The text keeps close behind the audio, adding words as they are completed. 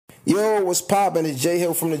Yo, what's poppin'? It's Jay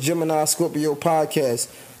Hill from the Gemini Scorpio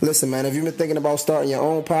podcast. Listen, man, if you've been thinking about starting your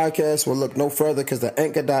own podcast, well, look no further because the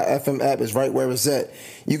Anchor.fm app is right where it's at.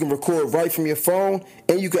 You can record right from your phone,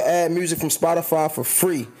 and you can add music from Spotify for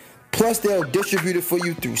free. Plus, they'll distribute it for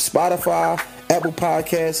you through Spotify, Apple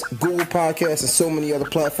Podcasts, Google Podcasts, and so many other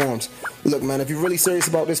platforms. Look, man, if you're really serious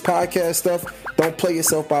about this podcast stuff, don't play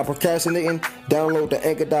yourself by procrastinating. Download the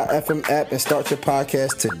Anchor.fm app and start your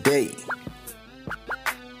podcast today.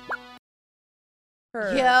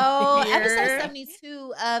 Yo, episode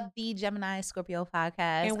 72 of the Gemini Scorpio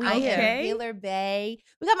podcast. And I am Taylor Bay.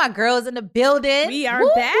 We got my girls in the building. We are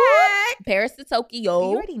back. Paris to Tokyo. You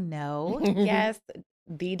already know. Yes,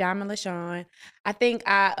 the Diamond LaShawn. I think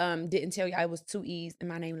I didn't tell y'all it was 2 E's in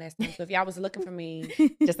my name last time. So if y'all was looking for me,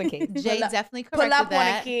 just in case. Jay definitely corrected pull up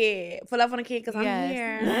that. on a kid. Pull up on a kid because I'm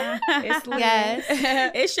here. It's lit. Yes.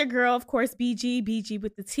 It's your girl, of course, BG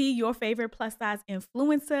with the T, your favorite plus size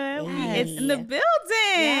influencer. Yes. It's in the building.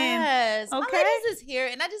 Yes. Okay. My ladies is here,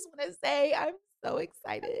 and I just want to say I'm so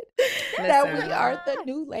excited that we are the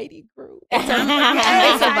new lady group. It's a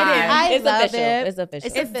I It's love official. it. It's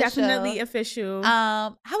official. It's definitely official.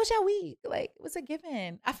 How was y'all week? Like, it was a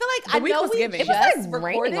given. I feel like The I week know was we given. just It was like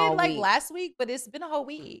raining recorded all like week. last week, but it's been a whole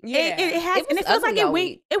week. Yeah. It has, It and was it feels like ugly all it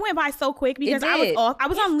week. went by so quick because It I was did. off. I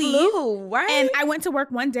was on leave. Flew, right? And I went to work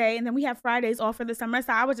one day, and then we have Fridays off for the summer.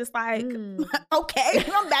 So I was just like, okay,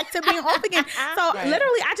 I'm back to being off again. So Right.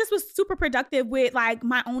 literally, I just was super productive with like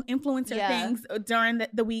my own influencer Yeah. things during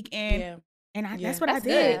the week, and Yeah. that's what I That's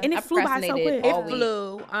did, good. and I it flew by so procrastinated quick. all It week.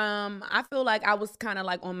 flew. I feel like I was kind of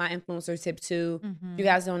like on my influencer tip too. Mhm. If you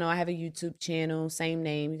guys don't know, I have a YouTube channel, same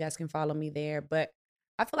name. You guys can follow me there. But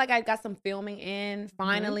I feel like I got some filming in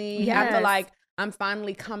finally. I Yes. feel like I'm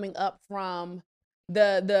finally coming up from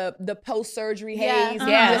the post surgery Yeah. haze. Uh-huh.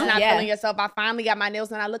 Just not Yeah. feeling yourself. I finally got my nails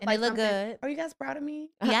done. I look And like they look something. good. Are you guys proud of me?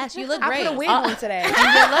 Yes, you look I great. put a wig on today. And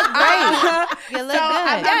you look great. You look So,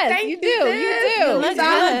 good. Yes, thank you do. You do. You look So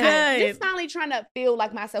I'm good. just finally trying to feel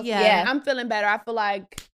like myself. Yeah. Yeah, I'm feeling better. I feel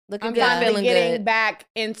like Looking I'm good. finally Feeling getting good. back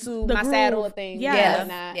into The my saddle groove. of things. Yes. and Yes.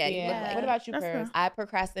 whatnot. Yeah, you look like What about you, That's Paris? good. I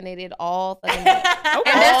procrastinated all fucking week.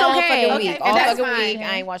 Okay. And that's all okay. fucking Okay, week. and All that's fucking fine. week.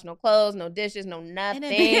 I ain't washed no clothes, no dishes, no nothing.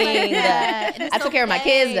 And it be like that. And it's I took care of my okay.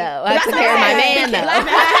 kids though. I That's took care of my okay. man though.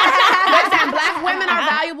 Listen, black women are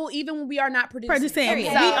valuable even when we are not producing. Producing.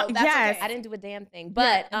 Period. So We- that's yes. okay. I didn't do a damn thing,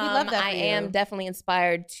 but we love that I for you. am definitely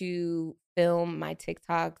inspired to film my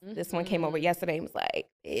TikToks. This one came over Mhm. yesterday and was like,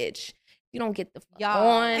 "Bitch, you don't get the fuck Y'all,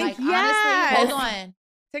 on." like, Yes. honestly, hold on.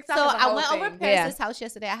 TikTok So is a I whole went over thing. Paris' house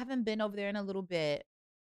yesterday. I haven't been over there in a little bit.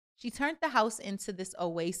 She turned the house into this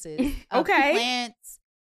oasis of Okay. plants.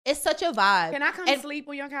 It's such a vibe. Can I come And- sleep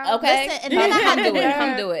on your couch? Okay, Listen, and then I had come to do it.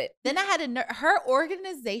 Come do it. Then I had to her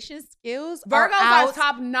organization skills Virgos are are out.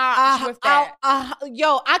 top notch with that.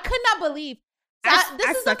 Yo, I could not believe. So this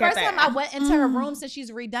I is the suck at first time that. I went into her room since she's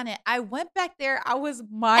redone it. I went back there. I was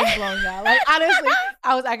mind blown, y'all. Like, honestly,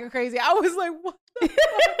 I was acting crazy. I was like, what the fuck?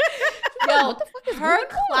 Yo, What the fuck is her going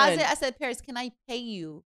on? closet, I said, Paris, can I pay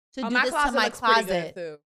you to do my this to closet my looks pretty closet? good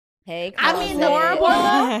too. Hey, I mean, the closet.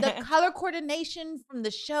 horrible, the color coordination from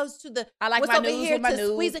the shelves to the I like what's my over news here with my to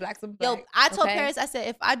news, squeeze it. blacks and Yo, blacks. I told Okay. Paris, I said,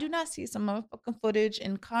 if I do not see some motherfucking footage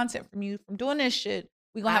and content from you from doing this shit,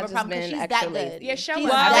 we gonna I've have a just problem because been she's extra that lazy. good. Yeah, show She's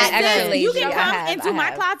us. Well, I've that been extra good. lazy. you can I come have, into I my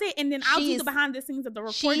have. closet, and then I'll do She's- the behind the scenes of the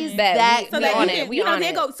recording. She's Bet. that We So good. that on you it. can, We you know, on there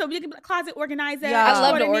it. go. So we can closet organizer. Yeah. I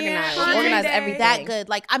love to extraordinaire, organize. content Organize day. everything. That good.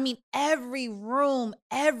 Like, I mean, every room,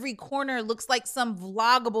 every corner looks like some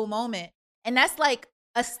vloggable moment. And that's like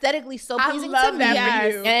aesthetically so I pleasing love to that me. for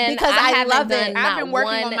Yes. you. And Because I haven't love done it. not I've been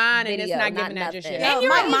working on one mine and it's video, not giving that just nothing. yet. And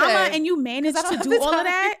you're mine a mama, either. and you managed I don't to have do the all of time.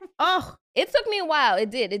 that. Oh, It took me a while. It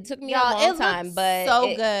did. It took me Y'all, a it long time, looks but so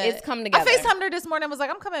it- good. it's come together. I FaceTimed her this morning and was like,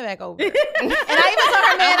 I'm coming back over. And I even told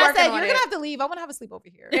her man, I working said, on you're it. going to have to leave. I want to have a sleep over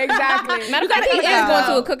here. Exactly. Matter of fact, he is cookout.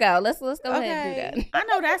 going to a cookout. Let's go ahead and do that. I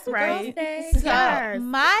know that's right. So Yes.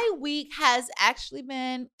 my week has actually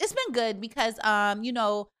been, it's been good because, you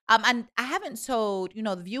know, I haven't told, you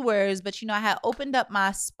know, the viewers, but, you know, I had opened up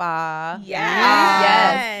my spa.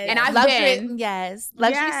 Yes. And I've luxury, been. luxury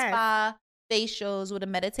Yes. spa facials with a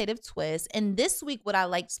meditative twist. And this week, what I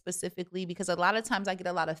liked specifically, because a lot of times I get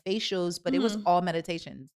a lot of facials, but it was all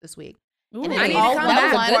meditations this week. Ooh. And I it's need to all come That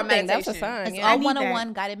back was a for good thing. That was a meditation. sign. It's Yeah. all need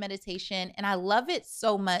one-on-one guided meditation. And I love it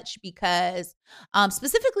so much because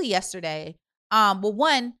specifically yesterday, well,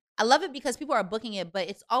 one, I love it because people are booking it, but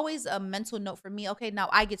it's always a mental note for me. Okay, now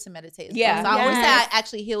I get to meditate. as well. Yeah. So I always say I Yes.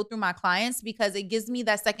 actually heal through my clients because it gives me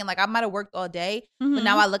that second, like I might have worked all day, but Mhm.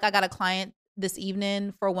 now I got a client this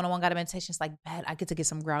evening for a one-on-one guided meditation. It's like, bad, I get to get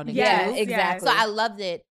some grounding Yes, too. exactly. So I loved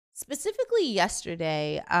it. specifically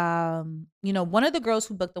yesterday, one of the girls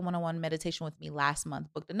who booked the one-on-one meditation with me last month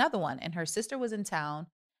booked another one, and her sister was in town,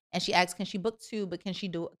 and she asked, "Can she book two? But can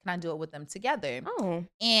I do it with them together?" Oh,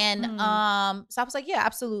 And so I was like, "Yeah,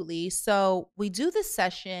 absolutely." So we do this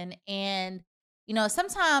session, and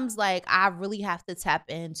sometimes like I really have to tap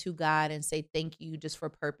into God and say thank you just for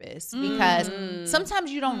purpose, because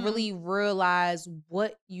sometimes you don't really realize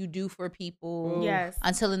what you do for people Yes.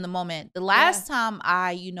 until in the moment. The last time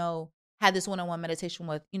I, had this one-on-one meditation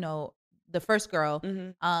with, the first girl,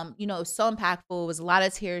 it was so impactful. It was a lot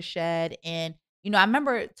of tears shed. And, I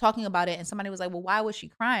remember talking about it and somebody was like, "Well, why was she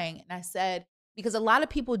crying?" And I said, because a lot of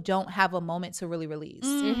people don't have a moment to really release.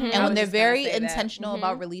 And when they're very intentional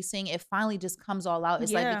about releasing, it finally just comes all out.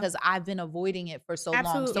 It's like, because I've been avoiding it for so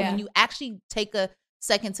long. So when you actually take a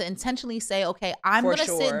second to intentionally say, okay, I'm going to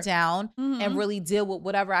sit down and really deal with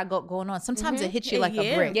whatever I got going on. Sometimes it hits you like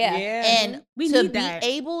a brick. And to be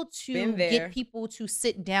able to get people to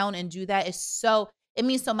sit down and do that it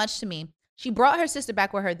means so much to me. She brought her sister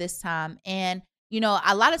back with her this time. And,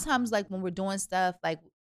 a lot of times, like when we're doing stuff, like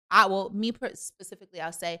specifically,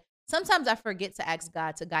 I'll say, sometimes I forget to ask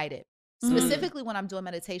God to guide it. Specifically when I'm doing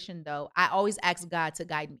meditation, though, I always ask God to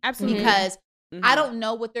guide me. Absolutely. Because I don't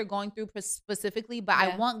know what they're going through specifically, but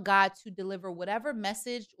I want God to deliver whatever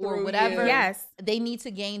message or whatever they need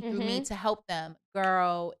to gain through me to help them.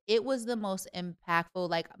 Girl, it was the most impactful.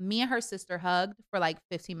 Like, me and her sister hugged for like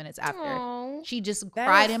 15 minutes after. Aww. She just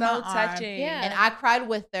cried in my arm. Touching. And I cried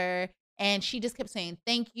with her. And she just kept saying,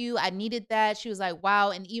 "Thank you. I needed that." She was like,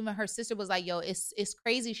 "Wow." And even her sister was like, "Yo, it's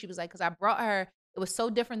crazy." She was like, "Because I brought her. It was so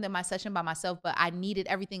different than my session by myself, but I needed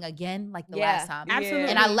everything again like the last time." Absolutely.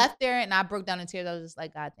 And I left there and I broke down in tears. I was just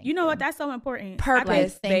like, "God, thank you." You know what? That's so important.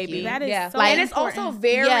 Purpose, thank baby. you. That is so and important. it's also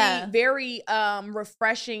very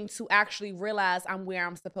refreshing to actually realize I'm where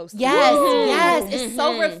I'm supposed to be. Yes. It's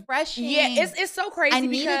so refreshing. Yeah, it's so crazy I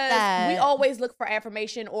needed because that. we always look for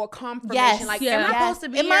affirmation or confirmation. Yes. Like, Yeah. am I supposed to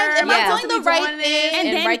be Am here? I supposed doing to the be right doing thing? this? And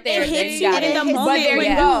then right there, it hits you you got in it. the moment But there when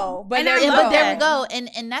you you- go. But and there I you love go. But there we that. go.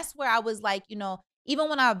 And that's where I was like, even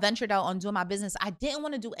when I ventured out on doing my business, I didn't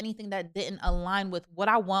want to do anything that didn't align with what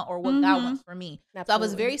I want or what God wants for me. Absolutely. So I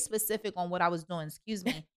was very specific on what I was doing. Excuse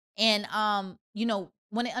me. And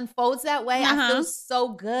when it unfolds that way, I feel so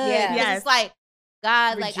good. Yeah. 'Cause Yes. it's like,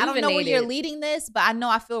 God, like, I don't know where you're Rejuvenated. leading this, but I know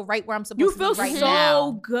I feel right where I'm supposed You to feel be right so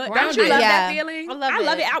now. good. Don't you I love love that feeling? I love I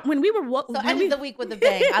love it. When we were So when ended we- the week with a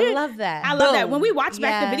bang. I love that. I love that. When we Boom. watched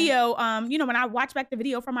back the Yeah. video, when I watched back the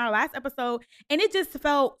video from our last episode, and it just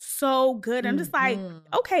felt so good. I'm just like,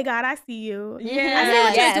 okay, God, I see you. Yeah. I see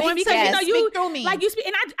what Yes. you're doing because Yes. you Speak through me. like you speak,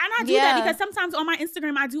 and I do that because sometimes on my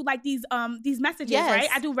Instagram I do like these messages, Yes. right?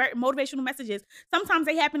 I do very motivational messages. Sometimes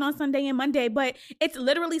they happen on Sunday and Monday, but it's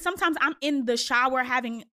literally sometimes I'm in the shower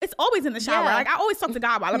it's always in the shower. Yeah. Like I always talk to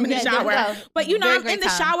God while I'm in the Yeah, there shower. you go. But Very I'm great in the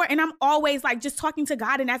time. shower and I'm always like just talking to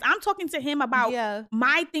God, and as I'm talking to Him about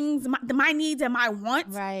my things, my needs and my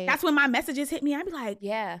wants, Right. that's when my messages hit me. I'd be like,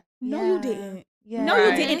 Yeah. no, you didn't. Yeah. No,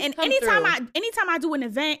 you didn't. And Come anytime through. I do an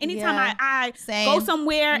event, anytime Yeah. I Same. go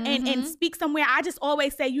somewhere and speak somewhere, I just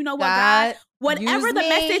always say, you know what, God, whatever use the me.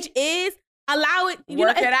 message is, allow it.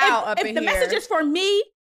 Work it out up if in the here. message is for me,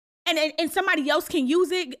 and somebody else can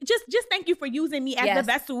use it, just thank you for using me as the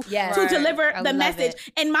vessel Yes. to Right. deliver I the love message.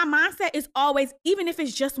 it. And my mindset is always, even if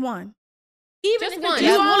it's just one. Even Just if one. it's You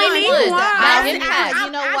just only one. need I- one. I- That impact. I-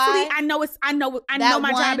 You know actually, why? I know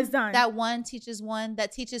my job is done. That one teaches one.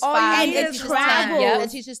 That teaches All you 5. need That is teaches travel. 10. Yep.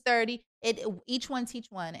 That teaches 30. Each one teach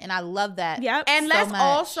one, and I love that. Yep. And so let's much.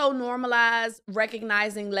 also normalize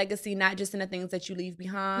recognizing legacy, not just in the things that you leave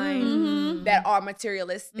behind Mhm. that are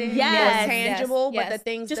materialistic, Yes. or tangible, Yes. but the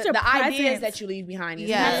things, Just the your ideas presence. that you leave behind. As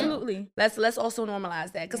Yeah. well. Absolutely. Let's also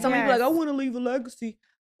normalize that, because some people are like, I want to leave a legacy.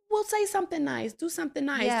 Well, say something nice, do something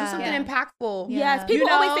nice, Yeah. do something Yeah. impactful. Yes, Yeah. people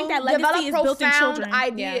always think that legacy develop is built in profound children.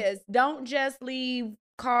 ideas. Don't just leave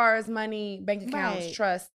cars, money, bank accounts, Right.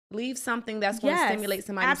 trust. Leave something that's going to Yes, stimulate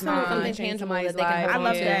somebody's absolutely. mind, Something change tangible somebody's that they can life. I hold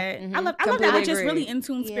love on to. that. Mhm. I love that Completely we're just agree. really in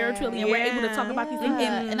tune spiritually, and we're able to talk about these things.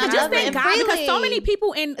 Yeah. And And to I just love it. thank And God, because so freely. many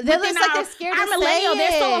people in They're within just like our, they're scared our to say millennial,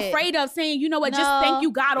 they're so it. afraid of saying, you know what, just No. thank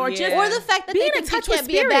you, God, or Yeah. just Or the fact that Be they in think you touch with can't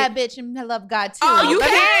be a bad bitch and love God too. Oh, you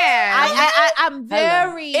Let me- can. I'm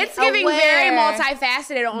very. It's giving very aware.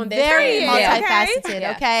 multifaceted on this. Very end. Yeah. multifaceted,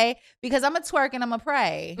 Yeah. okay? Because I'm a twerk and I'm a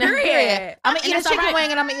pray. Period. I'm gonna eat a that's all chicken right.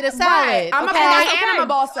 wing and I'm gonna eat a salad. Right. I'm a okay? boss and I'm a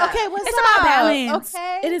boss up. Okay, what's It's up? about balance.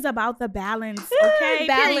 Okay. It is about the balance. Okay.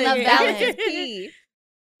 Balance. Period. Balance. Key.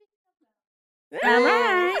 All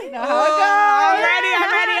right. You know how it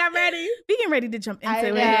goes. I'm ready. We getting ready to jump I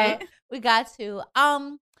into know. it. We got to.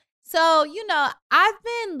 So I've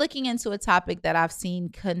been looking into a topic that I've seen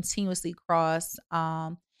continuously cross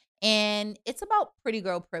And it's about pretty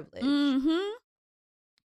girl privilege. Mm-hmm.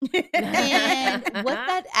 And what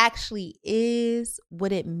that actually is,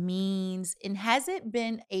 what it means, and has it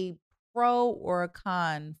been a pro or a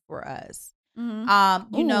con for us?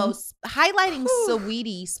 Mm-hmm. You know, highlighting Ooh.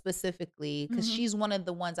 Saweetie specifically, because Mhm. she's one of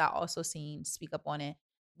the ones I also seen speak up on it.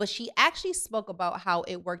 But she actually spoke about how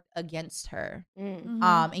it worked against her. Mhm.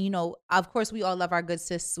 And you know, of course, we all love our good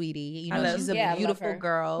sis, Sweetie. You I know, love- she's a yeah, I love beautiful her.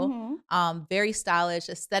 girl. Mhm. Very stylish,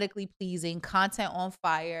 aesthetically pleasing, content on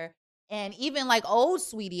fire. And even like old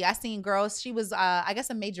Sweetie, I seen girls. She was, I guess,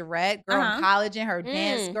 a majorette girl in college, and her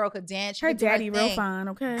dance girl could dance. She Her could do daddy real thing. fine,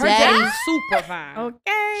 okay? Her Daddy- daddy's super fine.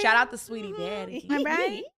 Okay. Shout out to Sweetie Daddy. All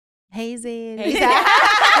right. Hey, Zed. Hey,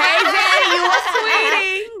 Daddy, you a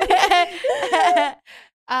sweetie.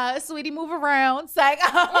 Sweetie, move around. It's like,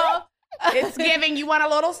 It's giving. You want a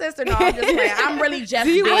little sister? No, I'm just playing. I'm really just.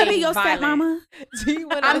 Do you want to being be your violent. stepmama? do you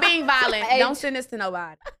want? I'm being violent. Hey. Don't send this to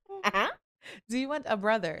nobody. Do you want a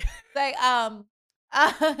brother? Like,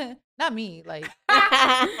 not me. Like,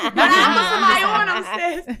 Somebody on them,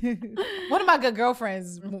 sis. one of my good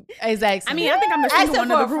girlfriends is asking. I mean, I think I'm the single Except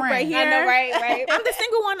one of for the a group right friend. here. I know, right? I'm the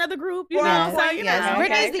single one of the group. You know, Yes, so you yes. know.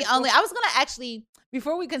 Brittany's Okay. the only. I was gonna actually,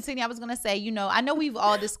 before we continue, I was gonna say, you know, I know we've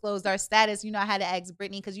all disclosed our status. You know, I had to ask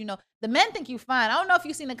Brittany because you know the men think you fine. I don't know if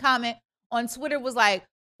you've seen the comment on Twitter was like,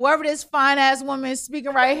 whoever this fine ass woman is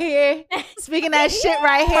speaking right here, speaking that shit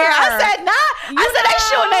right here. I said, nah. I said they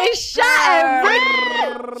shooting they shot.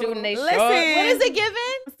 Shooting they Listen, shot. What is it giving?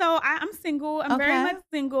 So I'm single. I'm very Okay. much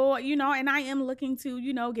single, you know, and I am looking to,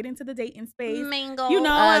 you know, get into the dating space. Mingle. You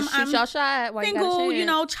know, Shoot your shot. While you got a single, you chance.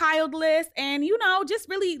 know, childless, and you know, just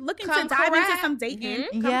really looking Come to dive correct. into some dating.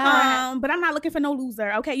 Mhm. Yeah. But I'm not looking for no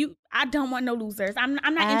loser. Okay, I don't want no losers. I'm not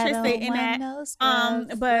interested in that.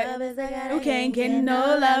 But you can't get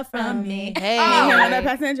no love from me. Hey, You're on the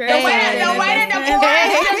passenger. The way that the voice just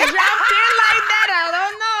dropped in like that, I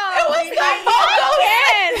don't know. It was the vocal.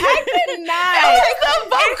 I could not.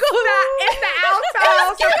 It's the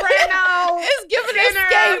alto, soprano. It's giving tenor,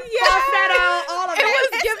 escape. falsetto, all of It that.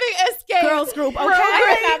 was giving escape. Girls group. Okay.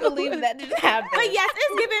 I cannot believe that didn't happen. But yes,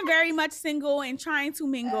 it's giving very much single and trying to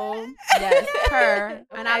mingle. Yes, her.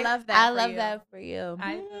 And I love that. I for love you. that for you.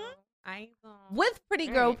 I ain't gonna. With pretty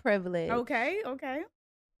girl privilege. Okay.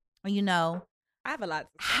 You know I have a lot. To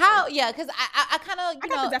say. how? Yeah, because I kind of I you got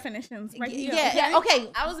know the definitions right here. yeah. Okay,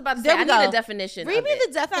 I was about to There say, I we need go. a definition. read of me it.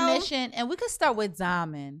 the definition, and we could start with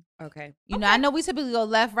Diamond. Okay. You know, I know we typically go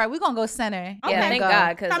left, right. We're gonna go center. Okay. Yeah, thank Go. God,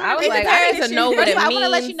 because Come I on, was read like, the I need to definition. know what First it of all, I means. want to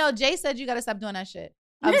let you know. Jay said you gotta stop doing that shit.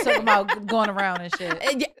 I was talking about going around and shit.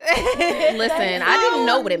 Listen, I didn't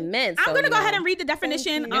know what it meant. I'm so, gonna you go know. ahead and read the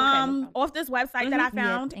definition you. Okay. off this website that I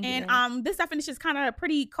found, thank and you. this definition is kind of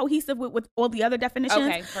pretty cohesive with all the other definitions.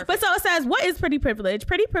 Okay, perfect. But so it says, what is pretty privilege?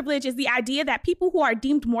 Pretty privilege is the idea that people who are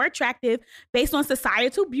deemed more attractive based on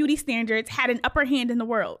societal beauty standards had an upper hand in the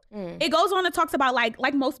world. It goes on and talks about like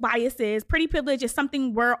most biases, pretty privilege is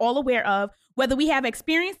something we're all aware of, whether we have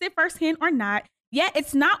experienced it firsthand or not. Yet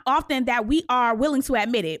it's not often that we are willing to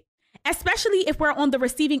admit it, especially if we're on the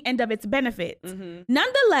receiving end of its benefits.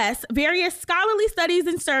 Nonetheless, various scholarly studies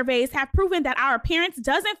and surveys have proven that our appearance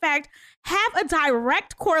does in fact have a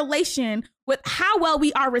direct correlation with how well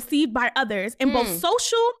we are received by others in both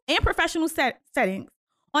social and professional settings.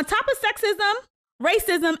 On top of sexism,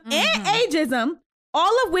 racism, and ageism,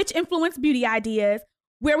 all of which influence beauty ideas,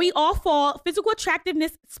 where we all fall, physical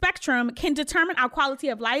attractiveness spectrum can determine our quality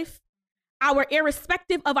of life, our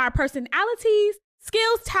irrespective of our personalities,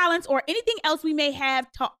 skills, talents, or anything else we may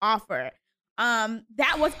have to offer.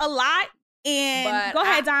 That was a lot. And But go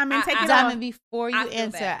ahead, Diamond, take it Diamond, on. before you I feel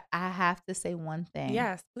answer, that. I have to say one thing.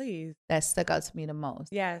 Yes, please. That stuck out to me the most.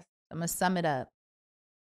 Yes. I'm gonna sum it up.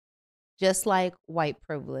 Just like white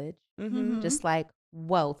privilege, Mhm. just like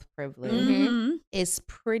wealth privilege, Mhm. is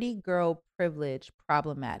pretty girl privilege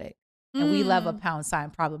problematic. And we love a pound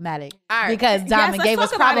sign problematic All right. because Diamond let's gave us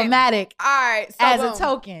talk about it. problematic All right. So as boom. a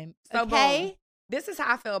token. So Okay. boom. This is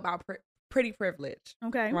how I feel about pretty privilege.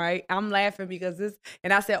 Okay. Right? I'm laughing because this,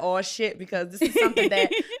 and I said, oh shit, because this is something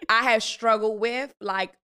that I have struggled with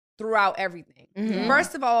like throughout everything. Mhm.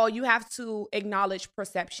 First of all, you have to acknowledge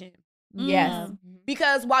perception. Yes.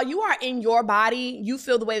 Because while you are in your body, you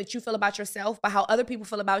feel the way that you feel about yourself, but how other people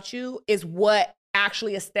feel about you is what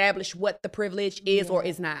actually establish what the privilege is or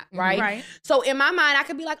is not, right? Right. So in my mind, I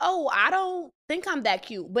could be like, oh, I don't think I'm that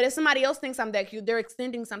cute. But if somebody else thinks I'm that cute, they're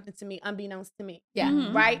extending something to me unbeknownst to me. Yeah.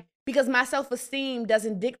 Mhm. Right? Because my self-esteem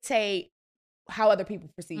doesn't dictate how other people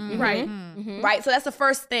perceive me. Right. Mhm. Mhm. Right? So that's the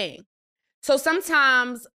first thing. So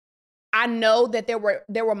sometimes I know that there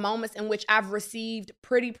were moments in which I've received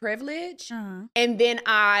pretty privilege, and then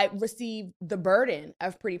I received the burden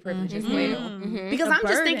of pretty privilege as well. Because I'm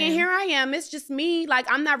just thinking, here I am, it's just me.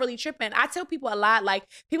 Like, I'm not really tripping. I tell people a lot, like,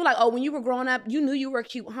 people are like, oh, when you were growing up, you knew you were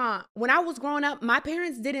cute, huh? When I was growing up, my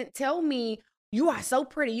parents didn't tell me, you are so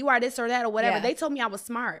pretty, you are this or that or whatever. They told me I was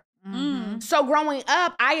smart. So growing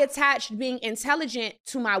up, I attached being intelligent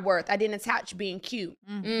to my worth. I didn't attach being cute.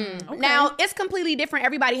 Okay. Now, it's completely different.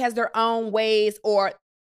 Everybody has their own ways, or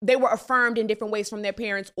they were affirmed in different ways from their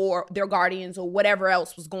parents or their guardians or whatever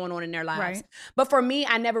else was going on in their lives. Right. But for me,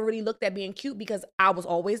 I never really looked at being cute because I was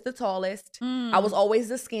always the tallest, I was always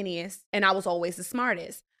the skinniest, and I was always the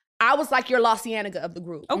smartest. I was like your La Cienega of the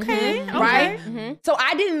group. Okay. Right? So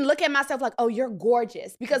I didn't look at myself like, oh, you're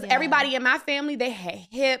gorgeous. Because everybody in my family, they had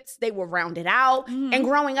hips, they were rounded out. And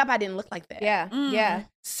growing up, I didn't look like that. Yeah.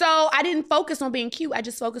 So I didn't focus on being cute. I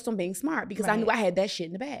just focused on being smart because I knew I had that shit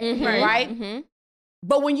in the bag. Right?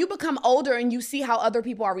 But when you become older and you see how other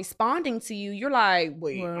people are responding to you, you're like,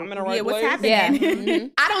 wait, I'm in the right place. What's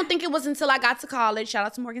happening? I don't think it was until I got to college, shout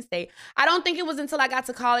out to Morgan State. I don't think it was until I got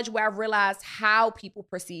to college where I realized how people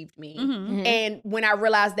perceived me. And when I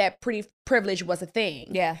realized that pretty privilege was a thing.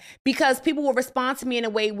 Yeah. Because people will respond to me in a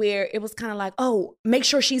way where it was kind of like, oh, make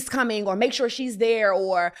sure she's coming, or make sure she's there,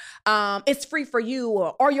 or it's free for you,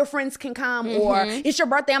 or your friends can come, or it's your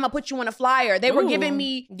birthday, I'm gonna put you on a flyer. They were giving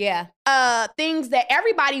me things that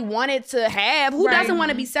everybody wanted to have. Who doesn't want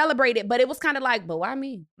to be celebrated? But it was kind of like, but why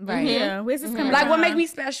me? Yeah. Where's this coming like, from? what make me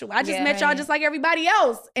special? I just met y'all just like everybody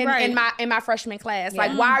else in my freshman class.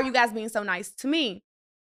 Like, why are you guys being so nice to me?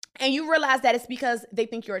 And you realize that it's because they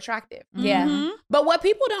think you're attractive. But what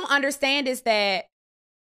people don't understand is that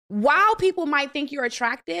while people might think you're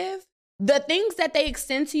attractive, the things that they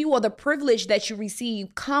extend to you or the privilege that you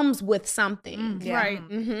receive comes with something.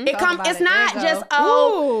 It's not just,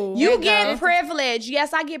 you get privilege.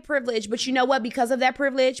 Yes, I get privilege. But you know what? Because of that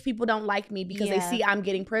privilege, people don't like me because they see I'm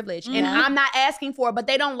getting privilege. And I'm not asking for it, but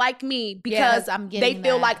they don't like me because they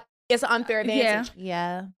feel like it's an unfair advantage.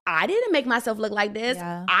 I didn't make myself look like this.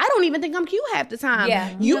 I don't even think I'm cute half the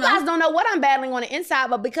time. You guys don't know what I'm battling on the inside,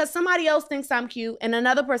 but because somebody else thinks I'm cute and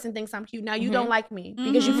another person thinks I'm cute, now you don't like me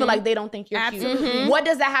because you feel like they don't think you're cute. What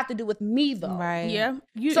does that have to do with me though?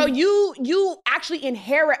 So you actually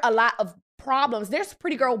inherit a lot of problems. There's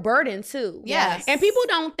pretty girl burden too. And people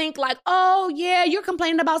don't think like, oh yeah, you're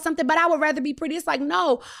complaining about something, but I would rather be pretty. It's like,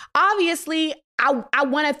 no, obviously I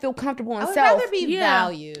want to feel comfortable in self. I would rather be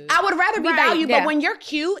valued. I would rather be valued, but when you're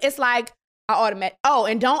cute, it's like,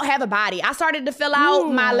 and don't have a body. I started to fill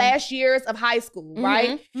out my last years of high school,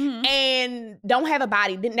 right? And don't have a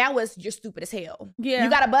body. Then that was, you're stupid as hell. You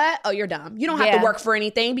got a butt? Oh, you're dumb. You don't have to work for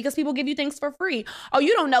anything because people give you things for free. Oh,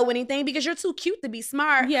 you don't know anything because you're too cute to be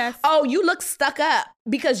smart. Oh, you look stuck up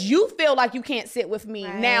because you feel like you can't sit with me.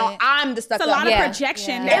 Now I'm the stuck up. It's a lot of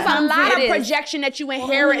projection. There's a lot of projection that you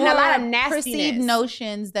inherit and a lot of nastiness. Perceived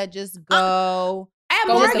notions that just go... At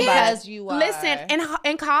Morgan, listen,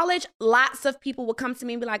 in college, lots of people would come to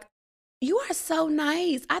me and be like, you are so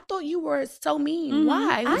nice. I thought you were so mean.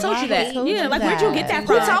 Why? Who told you that? Like, where'd you get that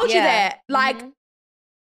from? Who told you that? Like,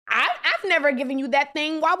 I've never given you that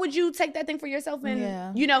thing. Why would you take that thing for yourself?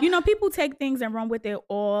 And you know, people take things and run with it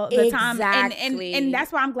all the time. And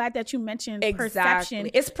that's why I'm glad that you mentioned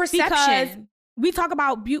perception. It's perception. Because we talk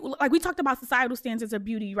about beauty, like we talked about societal standards of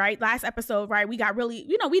beauty, right? Last episode, right? We got really,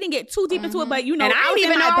 we didn't get too deep into it, but and I didn't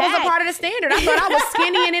even know I was a part of the standard. I thought I was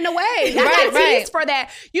skinny and in a way. I got teased for that.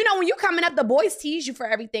 When you're coming up, the boys tease you for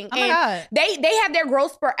everything. Oh my God. They have their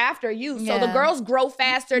growth spurt after you. So the girls grow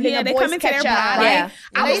faster than the boys catch up. Right?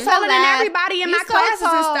 I was taller than everybody in my classes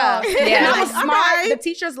and stuff. And I was smart. The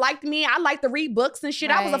teachers liked me. I liked to read books and shit.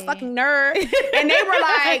 I was a fucking nerd. And they were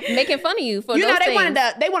like making fun of you for those they things.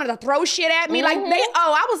 They wanted to throw shit at me. Like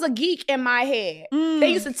I was a geek in my head.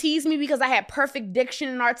 They used to tease me because I had perfect diction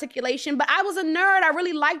and articulation, but I was a nerd. I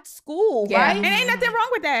really liked school, right? And ain't nothing wrong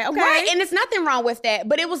with that, okay? Right, and it's nothing wrong with that,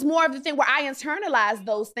 but it was more of the thing where I internalized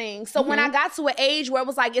those things. So when I got to an age where it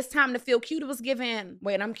was like, it's time to feel cute, it was given,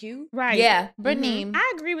 wait, I'm cute? Right. Yeah. Brittany.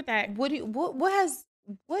 I agree with that. What was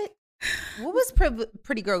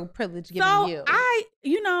pretty girl privilege giving you?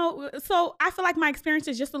 So I feel like my experience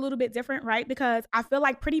is just a little bit different, right? Because I feel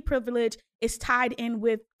like pretty privilege is tied in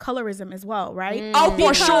with colorism as well, right? Oh,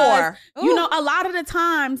 for sure. A lot of the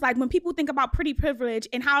times, like when people think about pretty privilege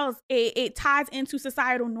and how it ties into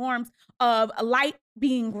societal norms of light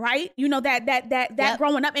being right, that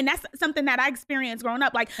growing up, and that's something that I experienced growing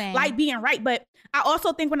up, like light being right. But I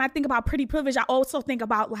also think when I think about pretty privilege, I also think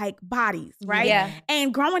about like bodies, right? Yeah.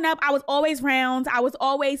 And growing up, I was always round. I was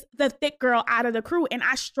always the thick girl out of the crew, and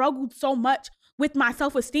I struggled so much with my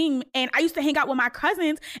self-esteem. And I used to hang out with my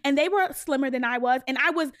cousins and they were slimmer than I was. And I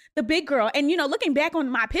was the big girl. And, you know, looking back on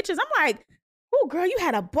my pictures, I'm like, oh, girl, you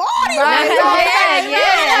had a body. Right.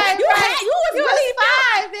 You was really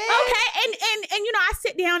fine, fine. bitch. Okay. And you know, I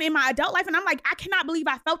sit down in my adult life and I'm like, I cannot believe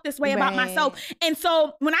I felt this way about myself. And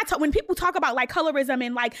so when people talk about like colorism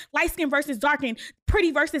and like light skin versus dark and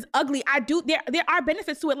pretty versus ugly, there are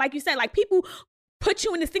benefits to it. Like you said, like people put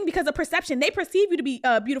you in this thing because of perception. They perceive you to be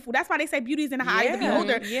beautiful. That's why they say beauty is in the eye of the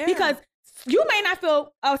beholder. Because you may not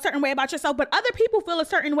feel a certain way about yourself, but other people feel a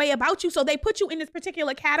certain way about you. So they put you in this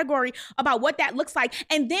particular category about what that looks like.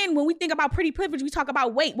 And then when we think about pretty privilege, we talk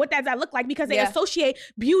about weight. What does that look like? Because they associate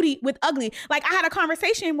beauty with ugly. Like I had a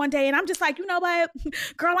conversation one day and I'm just like, you know what,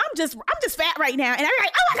 girl, I'm just fat right now. And they're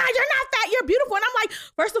like, oh my God, you're not fat. You're beautiful. And I'm like,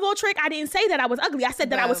 first of all, Trick, I didn't say that I was ugly. I said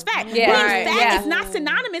that I was fat. Being fat is not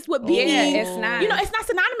synonymous with being, it's not. You know, it's not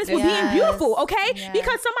synonymous with being beautiful. Okay.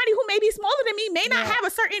 Because somebody who may be smaller than me may not have a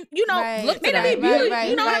certain, you know, may not be beauty.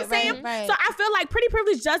 You know what I'm saying? So I feel like pretty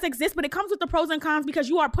privilege does exist, but it comes with the pros and cons because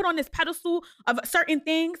you are put on this pedestal of certain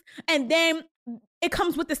things. And then it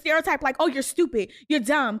comes with the stereotype like, oh, you're stupid, you're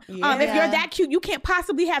dumb. If you're that cute, you can't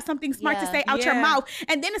possibly have something smart to say out your mouth.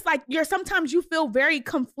 And then it's like sometimes you feel very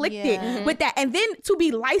conflicted with that. And then to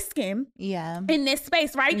be light skinned in this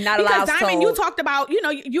space, right? Not because allowed Diamond, you talked about, you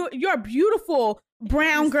know, you're a beautiful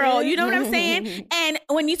brown girl, you know what I'm saying? And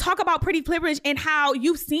when you talk about pretty privilege and how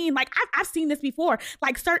you've seen, like I've seen this before,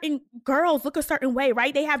 like certain girls look a certain way,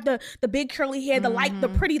 right? They have the big curly hair,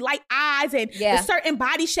 the pretty light eyes and the certain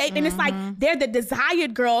body shape. And it's like, they're the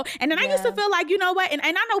desired girl. And then I used to feel like, you know what? And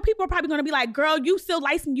I know people are probably going to be like, girl, you still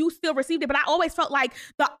light skin, you still received it. But I always felt like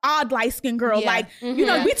the odd light skin girl. Like, you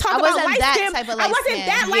know, we talk about light skin. I wasn't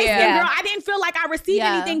that light skin girl. I didn't feel like I received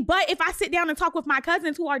anything. But if I sit down and talk with my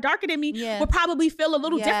cousins who are darker than me, would probably feel a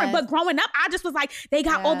little different. But growing up, I just was like, they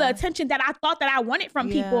got all the attention that I thought that I wanted from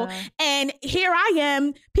people. And here I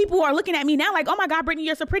am. People are looking at me now like, oh my God, Brittany,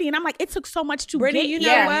 you're so pretty. And I'm like, it took so much to Brittany, get you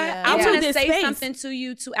know what? I want to say space. something to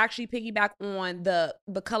you to actually piggyback on the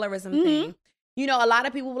colorism thing. You know, a lot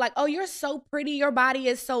of people were like, oh, you're so pretty. Your body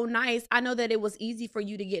is so nice. I know that it was easy for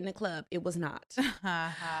you to get in a club. It was not.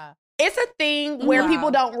 It's a thing where people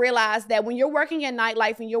don't realize that when you're working in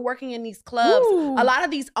nightlife and you're working in these clubs, a lot of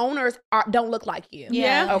these owners don't look like you.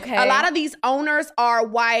 Okay. A lot of these owners are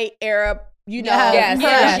white, Arab, you know,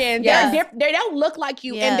 Persian. They don't look like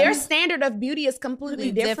you. And their standard of beauty is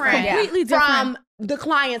completely different from the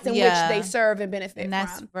clients in which they serve and benefit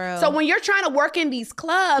from. So when you're trying to work in these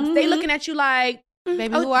clubs, they looking at you like,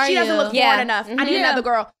 baby, who are she you? doesn't look smart enough. I need another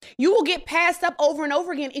girl. You will get passed up over and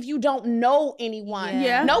over again if you don't know anyone.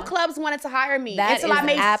 No clubs wanted to hire me until I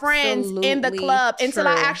made friends in the club. Until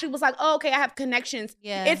I actually was like, oh, okay, I have connections.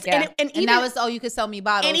 And even that was, oh, you could sell me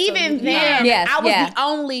bottles. And even then, I was the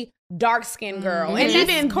only dark-skinned girl. And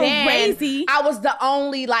even then, I was the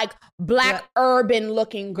only like black urban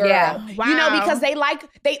looking girl. You know, because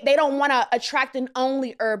they don't want to attract an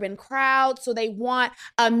only urban crowd, so they want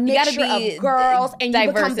a mixture of girls and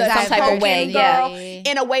you become the some type of way girl.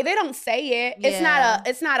 In a way, they don't say it.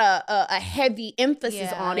 It's not a heavy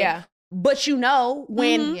emphasis on it. But you know,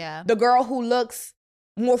 when the girl who looks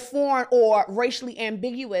more foreign or racially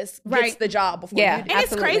ambiguous gets the job before you do. And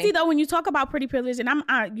it's crazy though when you talk about pretty privilege, and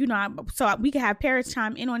so we can have Paris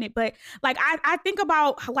chime in on it, but like I think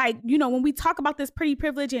about like, you know, when we talk about this pretty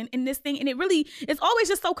privilege and this thing, and it's always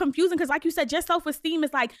just so confusing because like you said, your self-esteem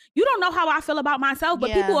is like, you don't know how I feel about myself,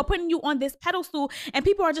 but people are putting you on this pedestal and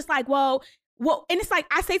people are just like, well, and it's like,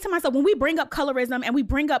 I say to myself, when we bring up colorism and we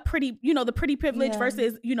bring up pretty, you know, the pretty privilege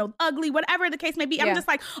versus, you know, ugly, whatever the case may be, I'm just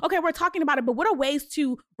like, okay, we're talking about it, but what are ways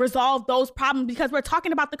to resolve those problems? Because we're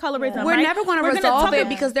talking about the colorism, We're never going to resolve it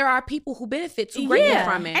because there are people who benefit too greatly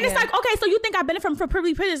from it. And it's like, okay, so you think I benefit from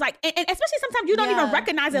privilege, like, and especially sometimes you don't even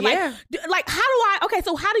recognize it. Like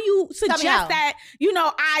how do you suggest that, you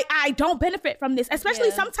know, I don't benefit from this?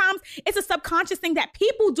 Especially sometimes it's a subconscious thing that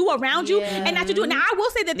people do around you and that you do. Now, I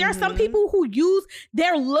will say that there are some people who use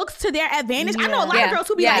their looks to their advantage. I know a lot of girls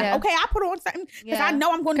who be like, okay, I put on something because I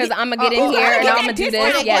know I'm going to I'm gonna get in here and I'm gonna do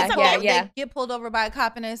this. They get pulled over by a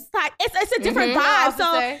cop and it's a different vibe.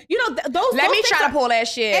 So you know those. Let me try to pull that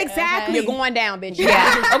shit. Exactly. You're going down, bitch.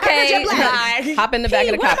 Okay. Hop in the back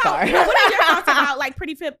of the cop car. What are your thoughts about like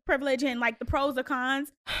pretty privilege and like the pros or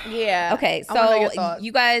cons? Okay. So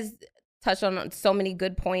you guys touched on so many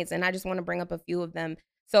good points, and I just want to bring up a few of them.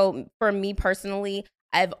 So for me personally,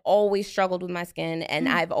 I've always struggled with my skin, and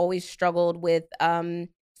I've always struggled with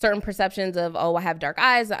certain perceptions of, oh, I have dark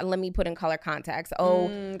eyes, let me put in color contacts.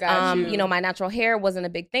 You know, my natural hair wasn't a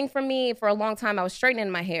big thing for me. For a long time, I was straightening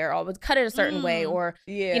my hair, or I would cut it a certain way, or,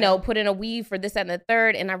 you know, put in a weave for this and the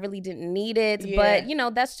third, and I really didn't need it. But, you know,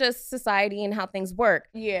 that's just society and how things work.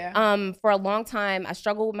 For a long time, I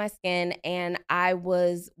struggled with my skin, and I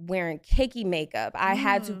was wearing cakey makeup. I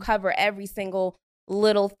had to cover every single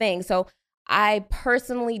little thing. So I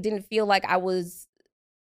personally didn't feel like I was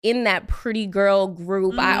in that pretty girl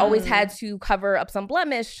group. I always had to cover up some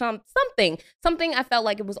blemish, something I felt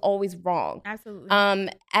like it was always wrong. Absolutely.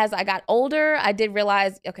 As I got older, I did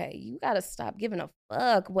realize, okay, you got to stop giving a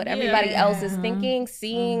fuck what everybody else is thinking,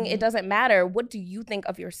 seeing. It doesn't matter. What do you think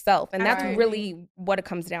of yourself? And that's really what it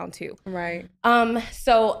comes down to. Right.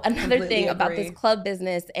 So another thing about this club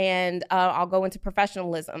business, and I'll go into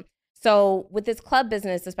professionalism. So with this club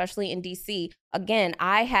business, especially in DC, again,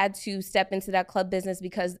 I had to step into that club business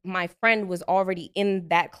because my friend was already in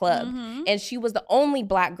that club. And she was the only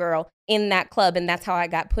Black girl in that club. And that's how I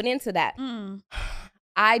got put into that.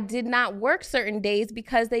 I did not work certain days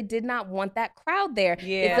because they did not want that crowd there.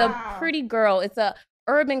 It's a pretty girl. It's a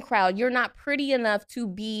urban crowd. You're not pretty enough to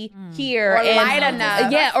be here, or light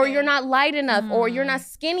enough. Or you're not light enough, or you're not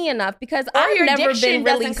skinny enough, because I've never been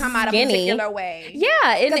really come skinny. Out a particular way.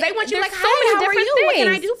 Because they want you like, hi, how are you? What can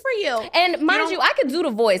I do for you? And mind you, I could do the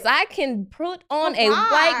voice. I can put on a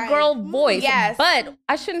white girl voice, but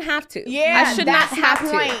I shouldn't have to. I should not have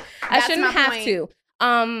to. I shouldn't have to.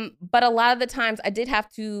 But a lot of the times I did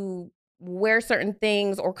have to wear certain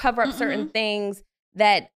things or cover up certain things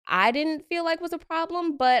that I didn't feel like was a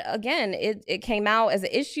problem. But again, it came out as an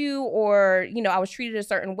issue, or, you know, I was treated a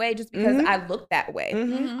certain way just because I looked that way.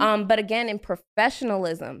 But again, in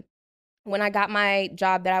professionalism, when I got my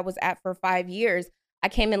job that I was at for 5 years, I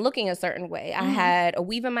came in looking a certain way. I had a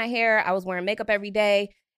weave in my hair. I was wearing makeup every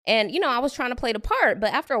day. And, you know, I was trying to play the part,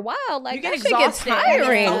 but after a while, like, that shit gets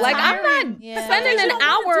tiring. Like, I'm not spending an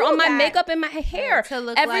hour on my makeup and my hair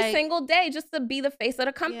every single day just to be the face of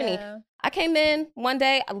the company. I came in one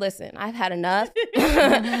day, listen, I've had enough.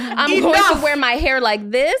 I'm going to wear my hair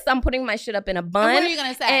like this. I'm putting my shit up in a bun. And what are you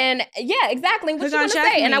going to say? And yeah, exactly. What you going to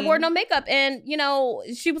say? And I wore no makeup. And, you know,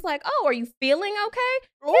 she was like, oh, are you feeling okay?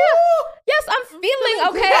 Yeah. Yes, I'm feeling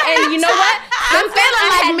okay. And you know what? I'm feeling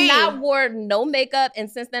like me. I had not wore no makeup. And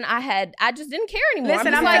since then I just didn't care anymore.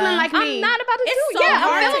 Listen, I'm feeling like me. I'm not about to do it. Yeah,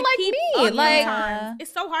 I'm feeling like me. Like,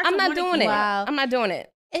 it's so hard. I'm not doing it. I'm not doing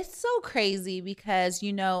it. It's so crazy because,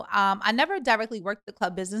 you know, I never directly worked the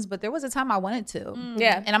club business, but there was a time I wanted to.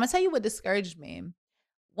 Yeah. And I'm going to tell you what discouraged me.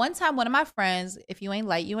 One time, one of my friends, if you ain't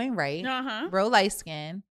light, you ain't right, real light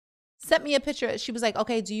skin, sent me a picture. She was like,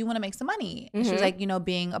 okay, do you want to make some money? And she was like, you know,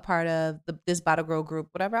 being a part of this bottle girl group,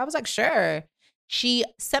 whatever. I was like, sure. She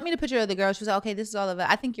sent me the picture of the girl. She was like, okay, this is all of it.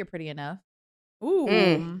 I think you're pretty enough.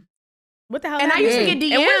 Ooh. What the hell? And I used to get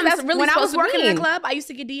DMs. Really when I was working in the club, I used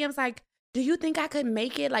to get DMs like, do you think I could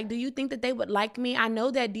make it? Like, do you think that they would like me? I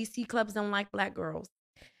know that DC clubs don't like Black girls.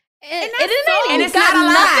 And it's not a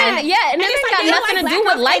lie. Yeah, and it's got nothing to do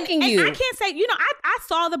with liking you. And I can't say, you know, I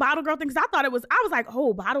saw the bottle girl thing because I was like,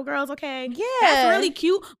 oh, bottle girls, okay. Yeah. That's really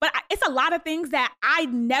cute. But it's a lot of things that I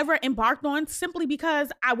never embarked on simply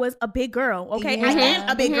because I was a big girl, okay? I am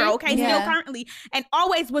a big girl, okay, still currently. And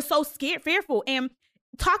always was so scared, fearful. And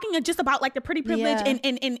talking just about like the pretty privilege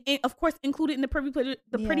and of course included in the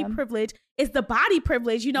pretty privilege is the body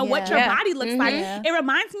privilege, you know, what your body looks like. It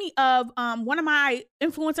reminds me of one of my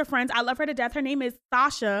influencer friends. I love her to death. Her name is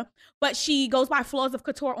Sasha, but she goes by Flaws of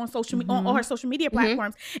Couture on social on all her social media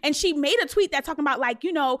platforms. And she made a tweet that talking about, like,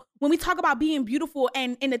 you know, when we talk about being beautiful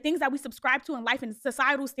and the things that we subscribe to in life and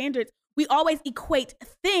societal standards, we always equate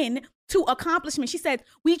thin to accomplishment. She said,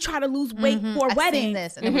 we try to lose weight for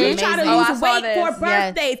weddings. We try to lose weight for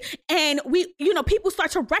birthdays. And we, you know, people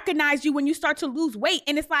start to recognize you when you start to lose weight.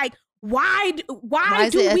 And it's like, why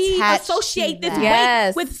do we associate this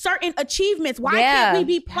weight with certain achievements? Why can't we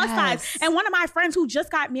be plus size? And one of my friends who just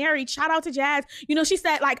got married, shout out to Jazz, you know, she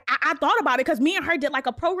said, like, I thought about it because me and her did like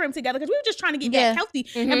a program together because we were just trying to get back healthy.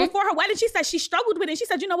 And before her wedding, she said she struggled with it. She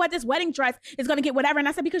said, you know what, this wedding dress is going to get whatever. And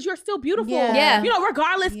I said, because you're still beautiful. You know,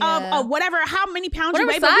 regardless of whatever, how many pounds you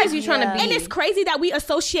weigh. Whatever size you're trying to be. And it's crazy that we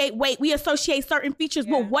associate weight. We associate certain features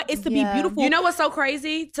with what is to be beautiful. You know what's so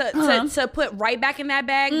crazy? To put right back in that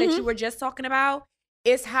bag that you were just talking about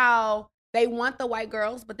is how they want the white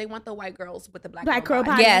girls, but they want the white girls with the black girl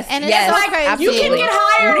body. Yes, and it's so crazy. You can get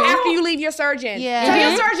hired after you leave your surgeon. Tell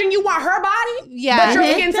your surgeon you want her body, but you're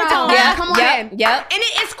skin tone. Come on in. And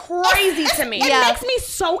it is crazy to me. It makes me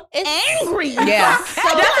so angry. Doesn't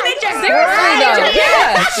it just seriously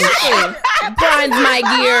though? grinds my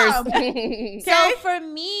gears. So for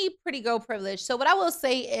me, pretty girl privilege. So what I will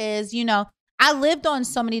say is, I lived on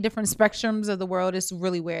so many different spectrums of the world. It's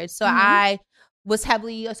really weird. So I was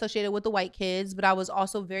heavily associated with the white kids, but I was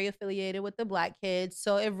also very affiliated with the black kids.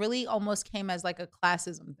 So it really almost came as like a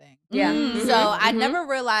classism thing. Yeah. So I never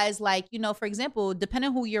realized, like, for example,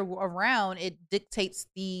 depending who you're around, it dictates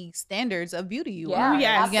the standards of beauty you are.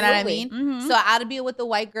 Yeah, you know what I mean? So I'd be with the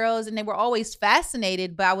white girls and they were always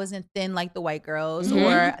fascinated, but I wasn't thin like the white girls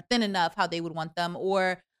or thin enough how they would want them,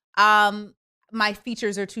 or my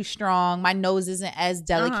features are too strong. My nose isn't as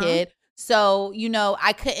delicate. So,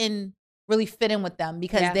 I couldn't really fit in with them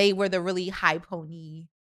because they were the really high pony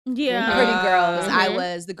pretty girls. I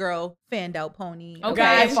was the girl fanned out pony.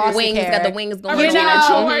 Okay. Wings, got the wings going. You know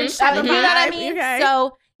what I mean? Okay.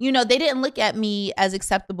 So, they didn't look at me as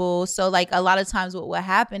acceptable. So like a lot of times what would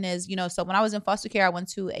happen is, so when I was in foster care, I went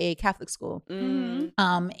to a Catholic school.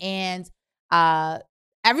 And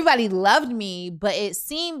everybody loved me, but it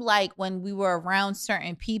seemed like when we were around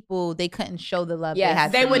certain people, they couldn't show the love they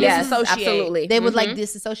had. They would disassociate. Absolutely. They would like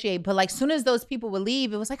disassociate. But like soon as those people would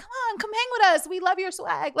leave, it was like, come on, come hang with us. We love your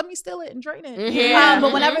swag. Let me steal it and drain it.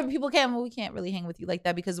 But whenever people came, we can't really hang with you like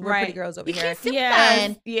that because we're pretty girls over here.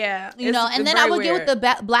 And then I would get with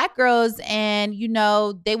the black girls and,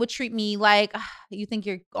 they would treat me like, you think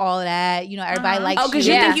you're all of that. Everybody likes you. Oh, because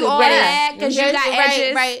you think you all that because you got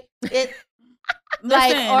edges. Right.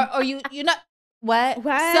 Like, or you know what?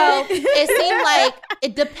 So it seemed like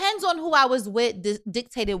it depends on who I was with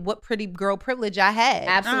dictated what pretty girl privilege I had.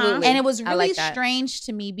 Absolutely. And it was really strange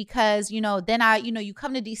to me because, then you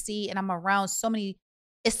come to DC and I'm around so many,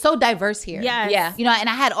 it's so diverse here. Yeah. And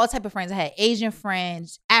I had all type of friends. I had Asian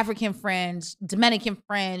friends, African friends, Dominican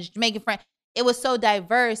friends, Jamaican friends. It was so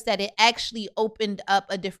diverse that it actually opened up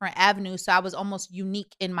a different avenue. So I was almost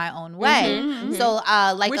unique in my own way. So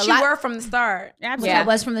which you were from the start. Absolutely. I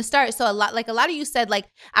was from the start. So a lot of you said, like,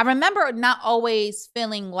 I remember not always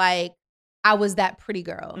feeling like I was that pretty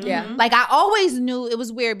girl. Like I always knew. It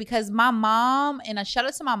was weird because my mom, and I shout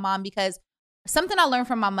out to my mom because something I learned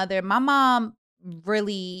from my mother, my mom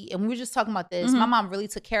really, and we were just talking about this, my mom really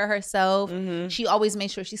took care of herself. She always made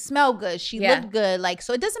sure she smelled good, she looked good, like,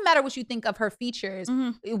 so it doesn't matter what you think of her features,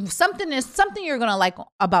 something you're gonna like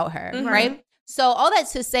about her, right? So all that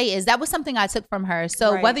to say is that was something I took from her.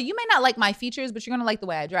 So whether you may not like my features, but you're going to like the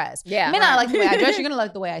way I dress. You may not like the way I dress, you're going to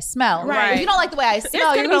like the way I smell. If you don't like the way I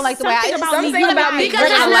smell, you're going to like the way I smell. Something about me. Because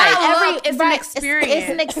it's an experience. It's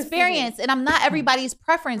an experience. And I'm not everybody's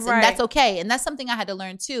preference. And that's okay. And that's something I had to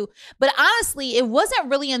learn too. But honestly, it wasn't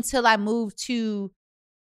really until I moved to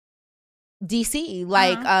DC,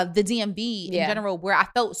 like the DMV in general, where I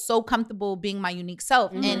felt so comfortable being my unique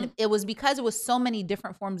self. And it was because it was so many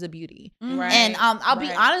different forms of beauty. And I'll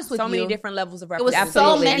be honest with you. So many different levels of it was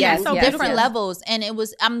so many different levels. And it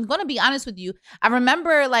was, I'm going to be honest with you. I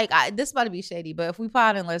remember this is about to be shady, but if we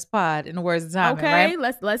pod and let's pod in the words of time, okay, right?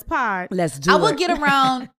 let's pod. Let's do it. I would get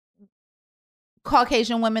around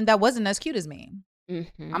Caucasian women that wasn't as cute as me. I'm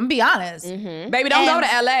going to be honest. Baby, don't go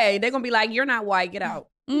to LA. They're going to be like, you're not white. Get out.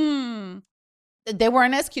 They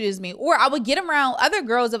weren't as cute as me. Or I would get around other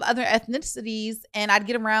girls of other ethnicities and I'd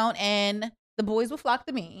get around and the boys would flock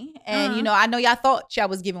to me. And, I know y'all thought y'all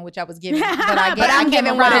was giving what y'all was giving, but I'm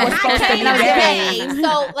giving what it was supposed to be.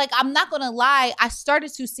 So, like, I'm not going to lie. I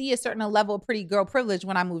started to see a certain level of pretty girl privilege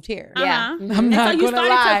when I moved here. I'm not going to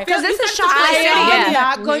lie. Because this is chocolate city. I'm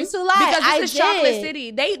not going to lie. Because this is chocolate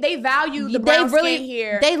city. They value the brown skin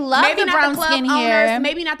here. They love the brown skin here.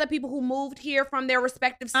 Maybe not the people who moved here from their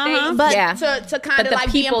respective states, but to kind of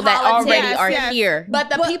like people that already are here. But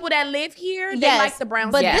the people that live here, they like the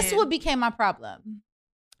brown skin. But this is what became my problem.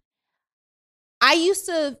 I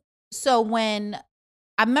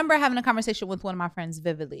remember having a conversation with one of my friends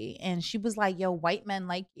vividly, and she was like, yo, white men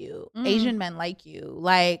like you, Asian men like you,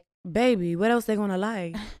 like, baby, what else they gonna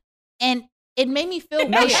like? And it made me feel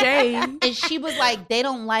no shade. And she was like, they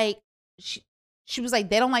don't like, she was like,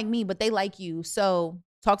 they don't like me, but they like you, so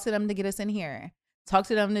talk to them to get us in here. Talk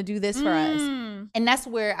to them to do this for us. And that's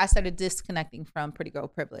where I started disconnecting from pretty girl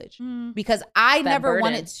privilege because I never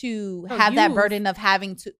wanted to have that burden of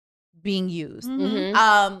having to being used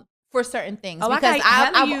for certain things. Because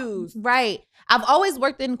I used. Right. I've always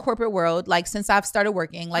worked in corporate world, like since I've started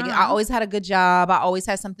working. Like I always had a good job. I always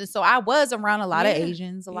had something. So I was around a lot of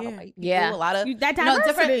Asians, a lot of white people, a lot of that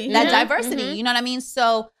diversity. That diversity. You know what I mean?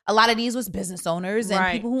 So a lot of these was business owners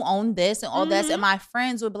and people who own this and all this. And my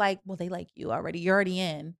friends would be like, well, they like you already. You're already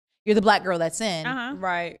in. You're the black girl that's in.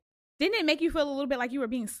 Right. didn't it make you feel a little bit like you were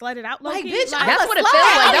being slutted out? Like, bitch, that's what it feels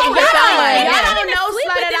like. That's what it sounds like. Y'all don't know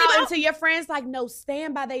slutted out until your friends like, no,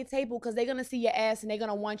 stand by their table because they're gonna see your ass and they're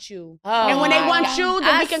gonna want you. And when they want you,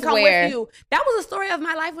 then we can come with you. That was a story of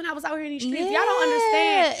my life when I was out here in these streets. Y'all don't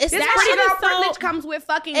understand. This pretty girl privilege comes with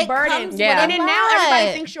fucking burden. And then now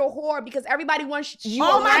everybody thinks you're a whore because everybody wants you.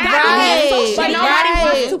 Oh my God. But nobody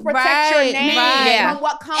wants to protect your name from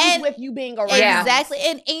what comes with you being around. Exactly.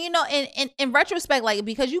 And you know, in retrospect, like,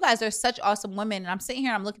 because you guys are such awesome women, and I'm sitting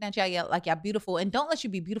here and I'm looking at y'all like y'all beautiful, and don't let you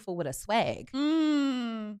be beautiful with a swag.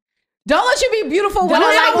 Don't let you be beautiful with a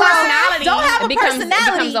personality. Don't have a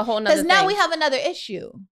personality. Because now we have another issue.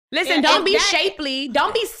 Listen, don't be shapely.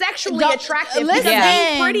 Don't be sexually attractive. Listen,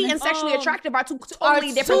 being pretty and sexually attractive are two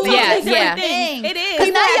totally different things. It is.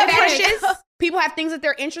 People have fetishes. People have things that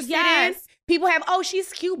they're interested in. People have,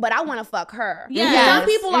 she's cute, but I want to fuck her. Some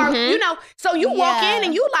people are, you know, so you walk in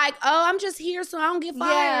and you like, I'm just here so I don't get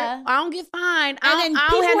fired. I don't get fined. I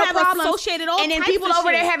don't have no problems. Associated all and then people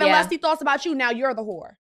over there having lusty thoughts about you. Now you're the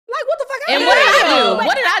whore. Like, what the fuck? And what did I do?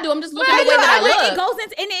 What did I do? I'm just looking at the way that I look. It goes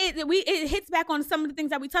into, and it hits back on some of the things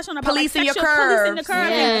that we touched on about policing your curves. Policing the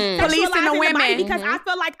curves. And policing the women. Because I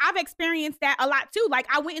feel like I've experienced that a lot too. Like,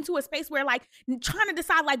 I went into a space where, like, trying to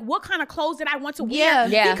decide, like, what kind of clothes did I want to wear.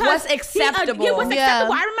 What's acceptable. What's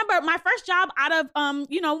acceptable. I remember my first job out of,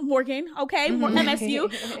 Morgan,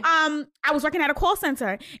 MSU. I was working at a call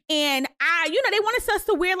center. And they wanted us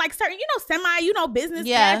to wear, like, certain, semi, business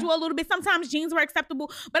casual a little bit. Sometimes jeans were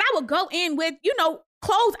acceptable. But I would go in with,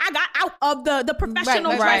 clothes I got out of the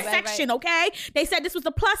professional dress section, okay? They said this was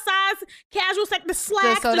the plus size, casual section, the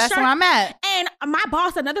slacks, so the that's shirt. where I'm at. And my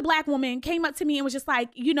boss, another black woman, came up to me and was just like,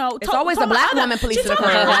 it's always a black woman policing the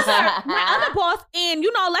curves. My other boss, and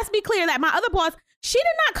let's be clear that my other boss, she did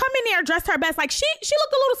not come in there dressed her best. Like, she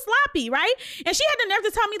looked a little sloppy, right? And she had the nerve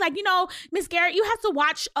to tell me, like, Miss Garrett, you have to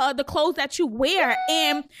watch the clothes that you wear.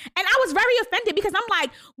 And I was very offended because I'm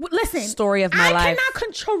like, listen, story of my life. I cannot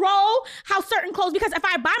control how certain clothes, because if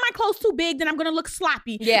I buy my clothes too big, then I'm gonna look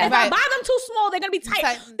sloppy. Yeah, if I buy them too small, they're gonna be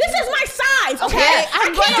tight. This is my size, okay?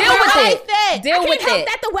 I can't deal with it. I can't help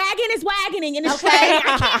that the wagon is wagoning and it's dragging.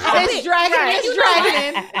 I can't help it. It's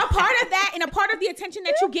dragging. A part of that, and a part of the attention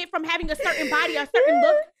that you get from having a certain body, a certain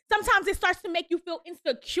look, sometimes it starts to make you feel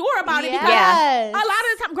insecure about it. Because a lot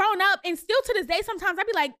of the time growing up, and still to this day, sometimes I'd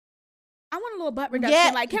be like, I want a little butt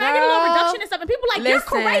reduction. Like, can I get a little reduction and stuff? And people like, you're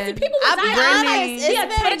crazy. People will die honest.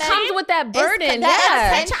 But it comes with that burden.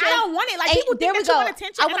 I don't want it. Like, people think that you want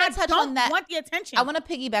attention. I want to touch on that. Want the attention. I want to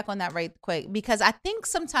piggyback on that right quick, because I think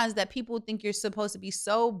sometimes that people think you're supposed to be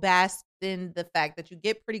so basked in the fact that you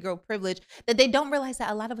get pretty girl privilege that they don't realize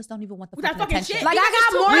that a lot of us don't even want the fucking attention. Shit. Like, I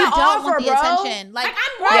got more to offer, bro. Attention. Like,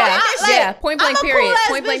 I'm point blank period.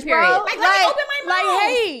 Point blank period. Like, let me open my mouth.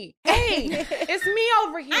 Like, hey, it's me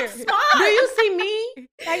over here. I'm smart. Do you see me?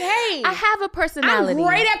 Like, hey, I have a personality. I'm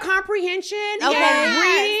great at comprehension. Okay.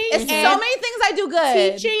 Reading. It's so many things I do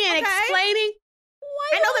good. Teaching and explaining.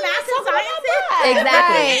 I know the math and sciences.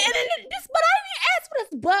 Exactly. And this, but I didn't ask for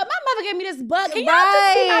this butt. My mother gave me this butt. Can y'all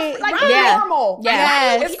just be like normal?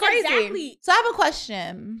 Yeah. It's crazy. Exactly. So I have a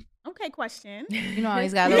question. Okay, question. You know,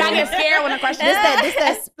 he's got you gotta get scared when a question. This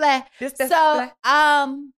that splat. So,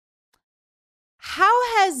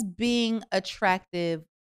 how has being attractive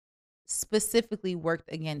specifically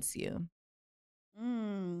worked against you?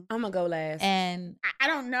 I'm gonna go last. And I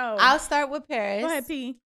don't know. I'll start with Paris. Go ahead,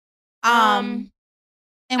 P.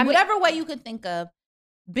 In whatever way you could think of,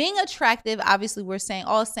 being attractive, obviously we're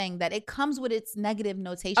all saying that it comes with its negative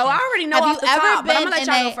notation. Oh, I already know off the top, but I'm gonna let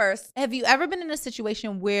y'all go first. Have you ever been in a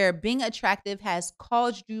situation where being attractive has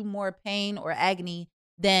caused you more pain or agony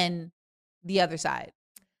than the other side?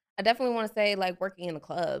 I definitely want to say, like, working in a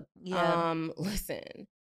club. Yeah. Listen.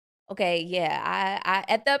 Okay, yeah. I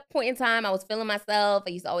at that point in time, I was feeling myself.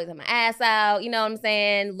 I used to always have my ass out, you know what I'm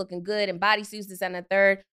saying? Looking good in bodysuits, this and the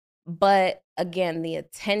third. But again, the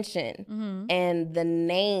attention and the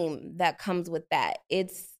name that comes with that,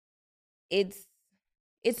 it's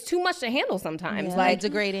too much to handle sometimes. Yeah, like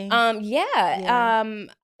degrading.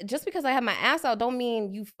 Just because I have my ass out don't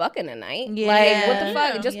mean you fucking a night. Yeah. Like, what the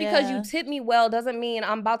fuck? Just because you tip me well doesn't mean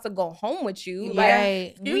I'm about to go home with you.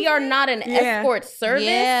 Right. Like, we are not an escort service.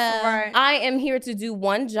 Yeah. Right. I am here to do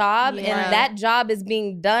one job, and that job is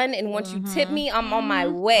being done. And once you tip me, I'm on my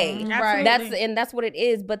way. Right. That's what it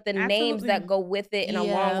is. But the names that go with it and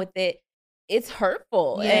along with it, it's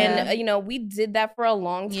hurtful. Yeah. And we did that for a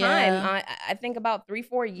long time. I think about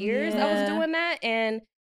 3-4 years I was doing that, and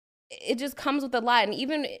it just comes with a lot. And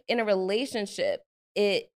even in a relationship,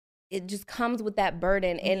 it it just comes with that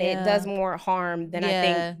burden, and it does more harm than I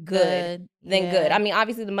think good. I mean,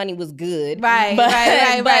 obviously the money was good, right?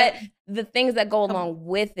 But the things that go along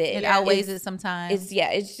with it outweighs it sometimes.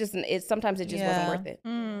 It's sometimes it just wasn't worth it.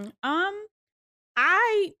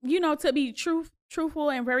 I, to be truthful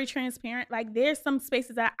and very transparent, like there's some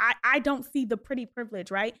spaces that I don't see the pretty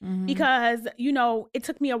privilege, right? Mm-hmm. Because, it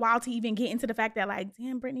took me a while to even get into the fact that like,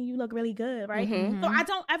 damn, Brittany, you look really good, right? Mm-hmm. So I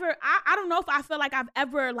don't know if I feel like I've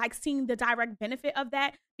ever like seen the direct benefit of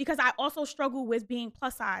that, because I also struggle with being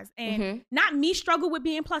plus size, and not me struggle with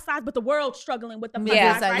being plus size, but the world struggling with the plus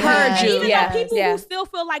size, right? Heard you. Even though people who still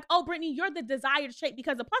feel like, oh, Brittany, you're the desired shape,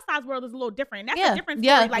 because the plus size world is a little different. That's a different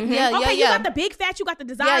story. Like, you got the big fat, you got the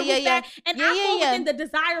desirable fat, and I fall within the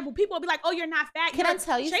desirable. People will be like, oh, you're not fat. Can I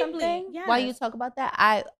tell you something? Yes. While you talk about that,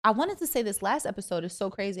 I wanted to say this last episode is so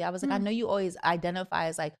crazy. I was like, I know you always identify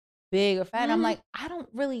as like big or fat. And I'm like, I don't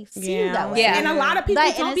really see you that way. Yeah, and a lot of people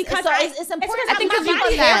don't, because it's important. I think because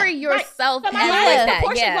you carry yourself as that.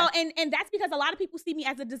 Well, and that's because a lot of people see me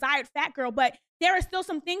as a desired fat girl, but there are still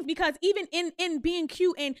some things, because even in being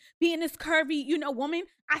cute and being this curvy, woman,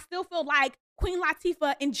 I still feel like Queen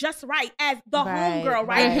Latifah in Just Right as the homegirl,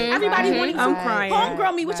 right? Everybody wanting to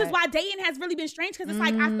homegirl me, which is why dating has really been strange, because it's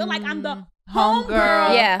like I feel like I'm the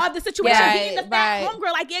homegirl of the situation, being the fat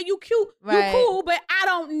homegirl. Like, you cute, you cool, but I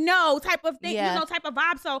don't know type of thing, type of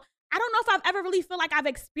vibe. So I don't know if I've ever really feel like I've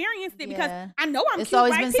experienced it, because I know I'm cute. It's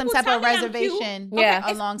always been some type of reservation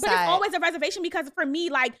alongside. But it's always a reservation, because for me,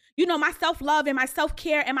 like, my self-love and my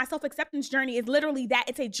self-care and my self-acceptance journey is literally that.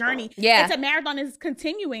 It's a journey. Yeah. It's a marathon. It's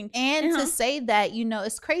continuing. And to say that,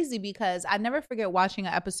 it's crazy, because I never forget watching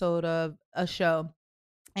an episode of a show,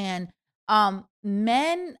 and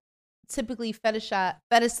men typically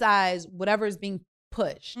fetishize whatever is being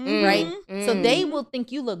pushed, right? So they will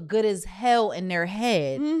think you look good as hell in their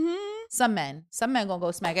head. Some men gonna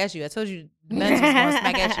go smack at you. I told you, men just gonna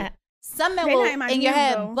smack at you. Some men will in your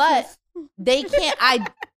head, though. But they can't.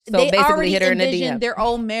 They already envision their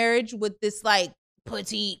own marriage with this like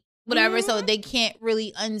petite whatever, so they can't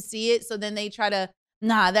really unsee it. So then they try to,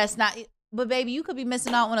 that's not. But baby, you could be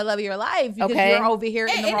missing out on the love of your life because you're over here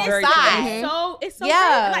in the wrong side. So it's so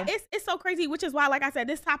crazy. Like it's so crazy, which is why, like I said,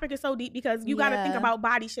 this topic is so deep, because you got to think about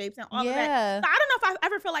body shapes and all of that. So I don't know if I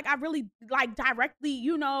ever feel like I really like directly,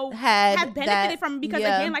 have benefited from it, because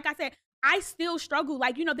again, like I said, I still struggle.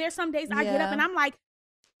 Like, there's some days I get up and I'm like,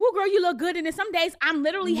 well, girl, you look good. And then some days I'm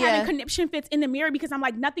literally having conniption fits in the mirror, because I'm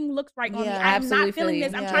like, nothing looks right on me. I'm not feeling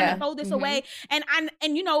this. I'm trying to throw this away. And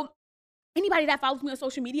anybody that follows me on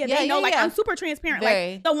social media, they know I'm super transparent.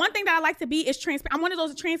 Like, the one thing that I like to be is transparent. I'm one of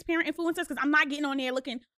those transparent influencers, because I'm not getting on there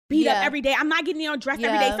looking beat up every day. I'm not getting there dressed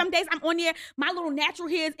every day. Some days I'm on there, my little natural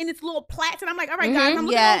hair is in its little plaits, and I'm like, all right, guys, I'm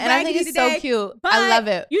looking a little and I think it's today. So cute. But, I love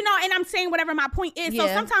it. And I'm saying whatever my point is. So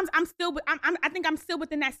sometimes I think I'm still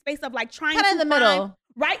within that space of like trying kind of in the middle.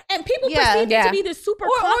 Right? And people perceive me to be this super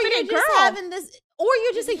confident girl. Having this, or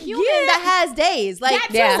you're just a human that has days. Like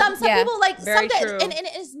some people like some days, and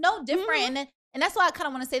it's no different. And that's why I kind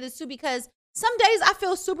of want to say this too, because some days I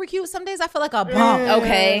feel super cute. Some days I feel like a bump.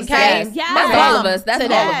 Okay. Yes. That's all of us. That's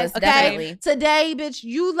all of us. Definitely. Today, bitch,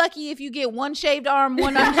 you lucky if you get one shaved arm,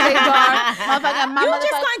 one unshaved arm. You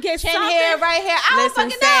just gonna get chin hair, right hair. I don't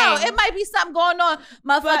fucking know. It might be something going on.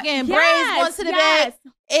 Motherfucking braids going to the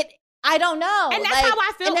bed. I don't know. And that's how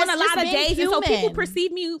I feel on a lot of days. And so people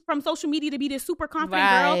perceive me from social media to be this super confident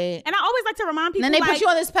girl. And I always like to remind people, and then they put you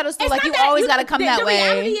on this pedestal like you always got to come that way. The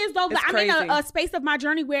reality is, though, that I'm in a space of my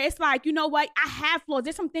journey where it's like, you know what? I have flaws.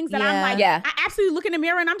 There's some things that I'm like, I absolutely look in the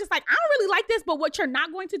mirror and I'm just like, I don't really like this, but what you're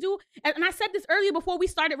not going to do, and I said this earlier before we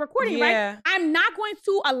started recording, right? I'm not going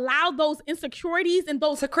to allow those insecurities and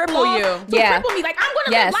those to cripple you. To cripple me. Like, I'm going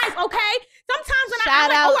to live life, okay? Sometimes when I'm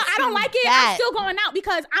like, I don't like it, I'm still going out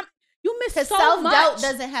because you miss so self-doubt much.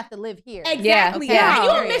 doesn't have to live here. Exactly. And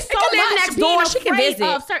you miss so much next door. She can visit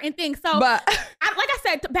of certain things. So, like I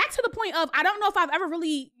said, back to the point of, I don't know if I've ever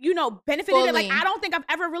really, benefited it. Like, I don't think I've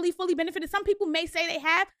ever really fully benefited. Some people may say they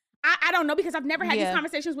have. I don't know, because I've never had these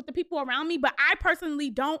conversations with the people around me. But I personally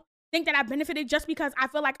don't think that I benefited, just because I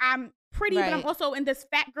feel like I'm pretty, but I'm also in this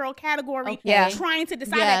fat girl category, trying to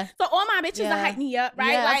decide that. So all my bitches are hype me up,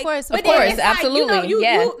 right? Yeah, like, of course, absolutely. Like,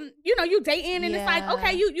 you dating, and it's like,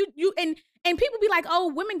 okay, you and people be like,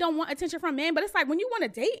 oh, women don't want attention from men, but it's like, when you want to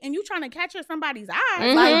date and you trying to catch somebody's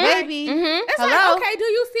eyes, like, baby, it's like, okay, do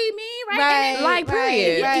you see me, right? Like,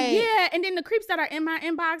 period. Yeah, and then the creeps that are in my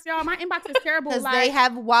inbox, y'all, my inbox is terrible, because like, they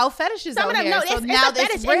have wild fetishes out here. So now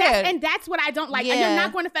it's weird. and that's what I don't like. You're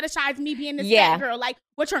not going to fetishize me being this fat girl. Like,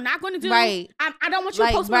 what you're not going to do. Right. I don't want you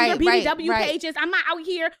to post on your BBW pages. I'm not out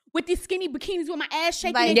here with these skinny bikinis with my ass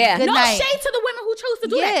shaking. No shade to the women who choose to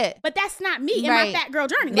do that. But that's not me in my fat girl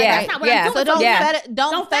journey. Like, that's not what I'm doing. So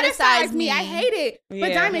don't fetishize me. I hate it.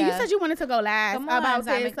 But Diamond, you said you wanted to go last about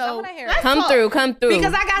this. So come through.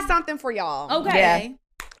 Because I got something for y'all. Okay. Yeah.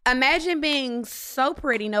 Imagine being so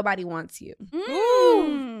pretty nobody wants you.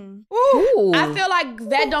 Ooh. I feel like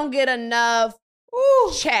that don't get enough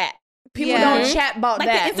chat. People don't chat about like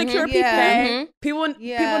that. The insecure people. People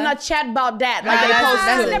not chat about that like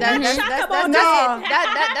they supposed to.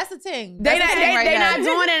 That's the thing. They not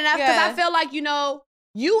doing it enough because I feel like,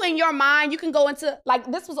 you in your mind, you can go into,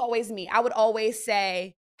 like, this was always me. I would always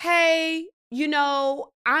say, hey,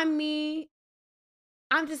 I'm me.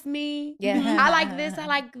 I'm just me. Yeah. I like this. I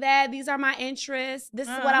like that. These are my interests. This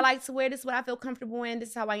is what I like to wear. This is what I feel comfortable in. This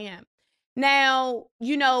is how I am. Now,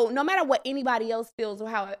 no matter what anybody else feels or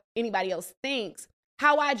how anybody else thinks,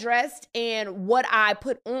 how I dressed and what I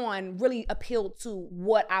put on really appealed to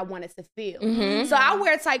what I wanted to feel. Mm-hmm. So I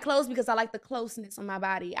wear tight clothes because I like the closeness on my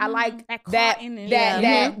body. I like that hole.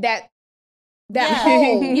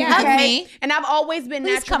 Hug me. And I've always been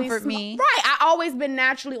Please naturally comfort me. Right. I always been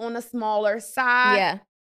naturally on the smaller side. Yeah.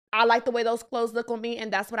 I like the way those clothes look on me,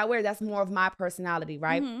 and that's what I wear. That's more of my personality,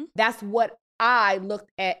 right? Mm-hmm. That's what I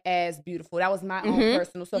looked at as beautiful. That was my own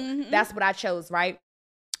personal. So that's what I chose, right?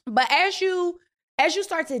 But as you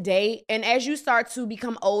start to date and as you start to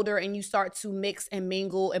become older and you start to mix and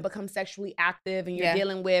mingle and become sexually active and you're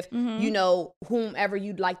dealing with, whomever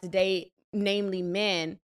you'd like to date, namely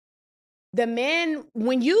men, the men,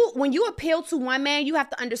 when you appeal to one man, you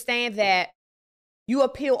have to understand that you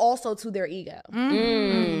appeal also to their ego.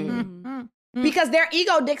 Because their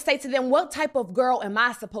ego dictates to them, what type of girl am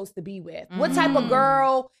I supposed to be with? What type of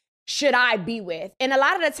girl should I be with? And a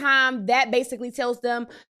lot of the time, that basically tells them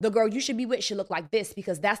the girl you should be with should look like this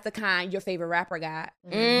because that's the kind your favorite rapper got.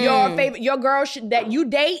 Your girl that you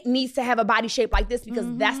date needs to have a body shape like this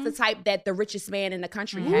because that's the type that the richest man in the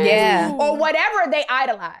country has. Yeah. Or whatever they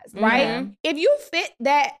idolize, right? If you fit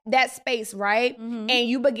that space, right? And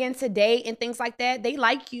you begin to date and things like that, they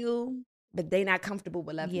like you. But they not comfortable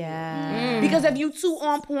with loving you. Because if you too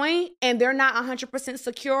on point and they're not 100%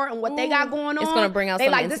 secure in what they got going on, it's gonna bring out they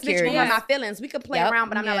some like, this bitch gonna hurt my feelings. We could play around,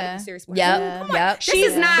 but I'm not gonna be serious with you. This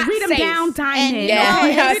is not read them safe. down, Diamond.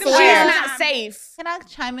 I swear. She's not safe. Can I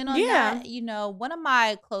chime in on that? One of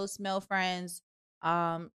my close male friends,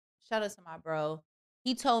 shout out to my bro,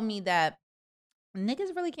 he told me that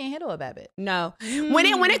niggas really can't handle a bad bitch. No. When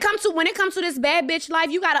it comes to this bad bitch life,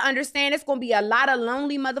 you gotta understand it's gonna be a lot of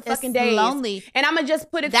lonely motherfucking days. Lonely. And I'm gonna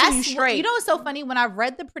just put it to you straight. You know what's so funny? When I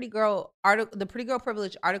read the Pretty Girl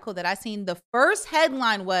Privilege article that I seen, the first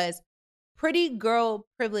headline was Pretty Girl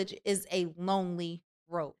Privilege is a lonely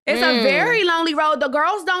road. It's a very lonely road. The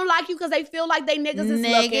girls don't like you because they feel like they niggas is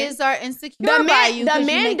looking. Niggas are insecure by you. The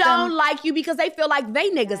men don't like you because they feel like they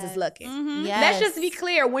niggas is looking. Let's just be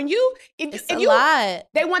clear. When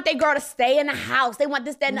they want their girl to stay in the house. They want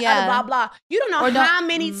this, that, and the other, blah, blah. You don't know how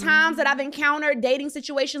many times that I've encountered dating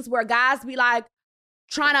situations where guys be like,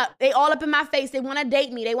 they all up in my face. They want to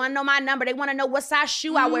date me. They want to know my number. They want to know what size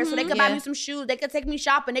shoe I wear so they can buy me some shoes. They can take me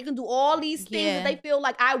shopping. They can do all these things that they feel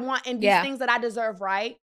like I want and these things that I deserve,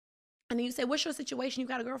 right? And then you say, what's your situation? You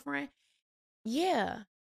got a girlfriend? Yeah.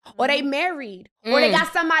 Or they married. Or they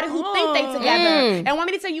got somebody who think they together. And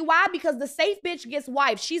want me to tell you why? Because the safe bitch gets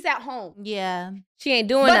wife. She's at home. Yeah. She ain't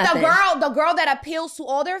doing nothing. But the girl that appeals to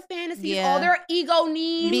all their fantasies, all their ego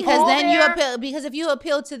needs. Because if you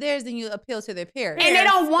appeal to theirs, then you appeal to their peers. And they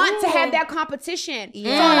don't want to have that competition.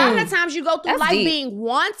 Yeah. So a lot of the times you go through life being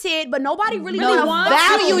wanted, but nobody really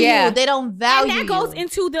value you. They don't value you. And that goes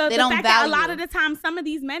into the fact that a lot of the time some of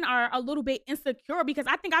these men are a little bit insecure because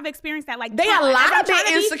I think I've experienced that. Like they are a lot of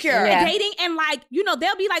insecure. Dating and like,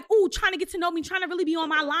 they'll be like, ooh, trying to get to know me, trying to really be on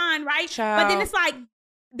my line, right? But then it's like,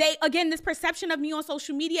 this perception of me on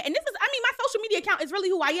social media, and my social media account is really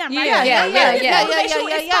who I am, right?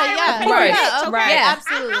 Right,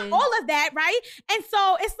 absolutely. I'm all of that, right? And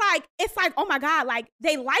so it's like, oh my God, like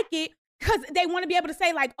they like it because they want to be able to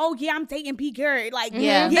say like, oh yeah, I'm dating B Girl, like the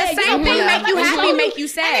same thing make you happy, make you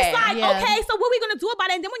sad. And it's like, okay, so what are we gonna do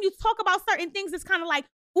about it? And then when you talk about certain things, it's kind of like,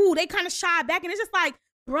 ooh, they kind of shy back, and it's just like,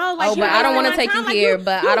 bro, like, but I don't want to take you here,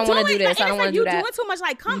 but I don't want to do this. I don't want to do that. You doing too much.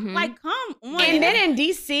 Like, come on. And then in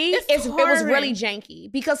DC, it was really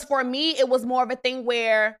janky because for me, it was more of a thing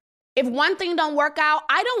where if one thing don't work out,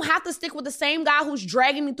 I don't have to stick with the same guy who's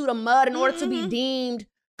dragging me through the mud in order to be deemed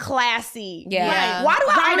classy. Yeah. Why do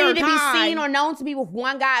I only need to be seen or known to be with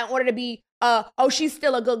one guy in order to be oh, she's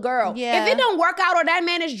still a good girl. Yeah. If it don't work out or that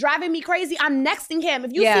man is driving me crazy, I'm nexting him.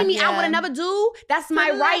 If you see me out with another dude, that's my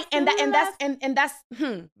right, and that's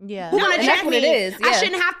who gonna check what me? It is. Yeah. I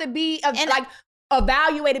shouldn't have to be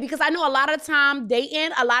evaluated, because I know a lot of time dating,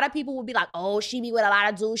 a lot of people will be like, oh, she be with a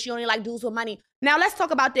lot of dudes. She only like dudes with money. Now let's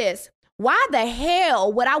talk about this. Why the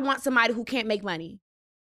hell would I want somebody who can't make money?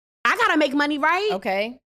 I gotta make money, right?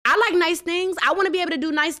 Okay. I like nice things. I want to be able to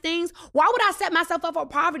do nice things. Why would I set myself up for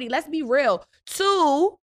poverty? Let's be real.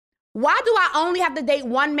 2, why do I only have to date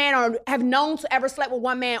one man or have known to ever slept with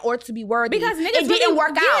one man or to be worthy? Because niggas it didn't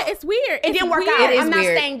work out. Yeah, it's weird. It didn't work out. I'm not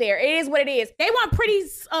staying there. It is what it is. They want pretty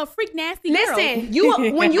freak nasty girls.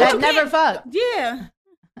 Listen, when you never fuck. Yeah.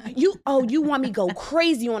 You want me to go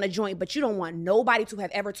crazy on a joint, but you don't want nobody to have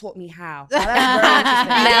ever taught me how.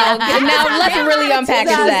 Now let's really unpackage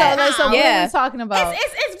that. So what are we talking about?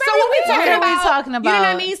 It's so what we talking about? What are we talking about? You know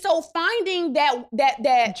what I mean? So finding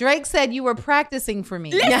that Drake said you were practicing for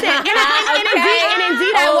me. Listen, and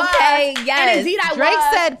indeed I was. Yes. And indeed I Drake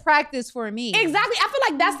was. said practice for me. Exactly. I feel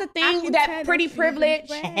like that's the thing, that pretty privilege.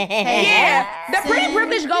 Yeah. The pretty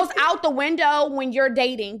privilege goes out the window when you're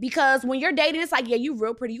dating, because when you're dating, it's like, yeah, you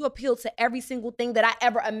real pretty. You appeal to every single thing that I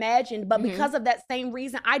ever imagined. But because of that same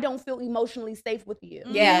reason, I don't feel emotionally safe with you.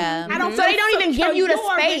 Yeah. I don't So they don't even give you the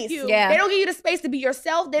space. Yeah. They don't give you the space to be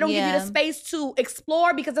yourself. They don't give you the space to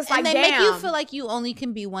explore, because it's and like, they make you damn. feel like you only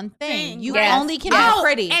can be one thing. You Yes. only can be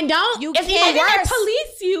pretty. And don't. You It's can't. even And they worse.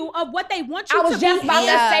 police you of what they want you I to was be. just about to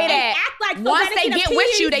say And that. act like so Once that they it can get with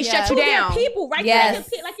appease you, they shut you to their down. people, right? Yes.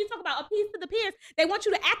 Like you talk about appease to the peers. They want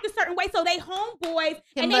you to act a certain way so they homeboys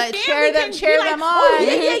Can and they like family can cheer be like, them on. oh,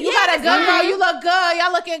 yeah, You got a good girl. You look good.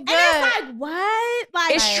 Y'all looking good. And it's like, what?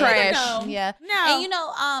 Like, It's no, trash. no. Yeah.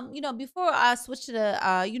 No. And before I switch to the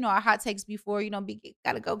our hot takes before,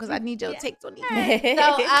 gotta go because I need your takes on these.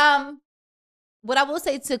 So what I will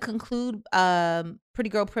say to conclude pretty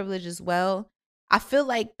girl privilege as well, I feel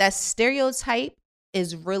like that stereotype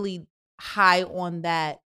is really high on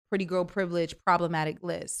that pretty girl privilege problematic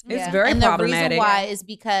list. It's very and problematic. The reason why is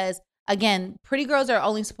because, again, pretty girls are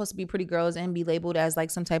only supposed to be pretty girls and be labeled as like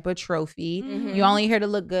some type of trophy. Mhm. You're only here to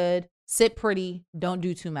look good, sit pretty, don't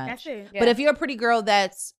do too much. That's it. But if you're a pretty girl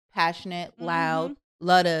that's passionate, loud,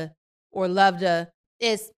 love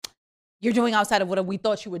you're doing outside of what we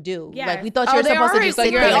thought you would do. Yes. Like we thought you were supposed to do. so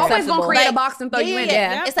sit you're They're there. always gonna create a Like, box and throw you in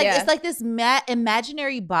there. Yeah. It's like this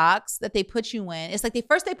imaginary box that they put you in. It's like they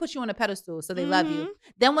put you on a pedestal, so they love you.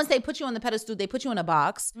 Then once they put you on the pedestal, they put you in a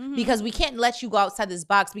box because we can't let you go outside this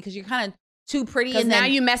box because you're kind of too pretty. Because now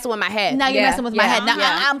you messing with my head. Now you're messing with my head. Now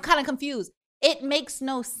Yeah. I'm kind of confused. It makes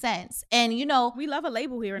no sense. And we love a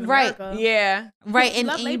label here in Right. America. Yeah. right, We and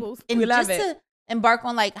love and labels. and We love just to embark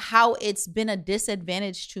on like how it's been a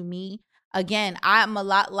disadvantage to me. Again, I'm a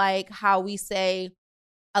lot like how we say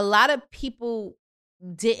a lot of people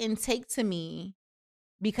didn't take to me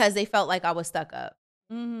because they felt like I was stuck up.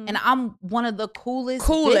 And I'm one of the coolest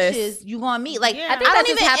bitches you gonna meet. Like, Yeah. I think I that don't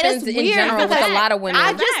just even, happens in general with a lot of women.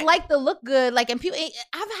 I just like to look good. Like, and people,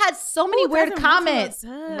 I've had so many weird doesn't want to comments.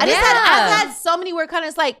 look I've good? had so many weird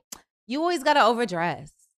comments. Like, you always gotta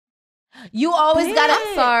overdress. You always gotta.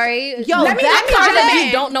 Sorry. Yo, Let me that jump comment. in.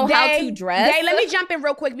 You don't know how to dress. Let me jump in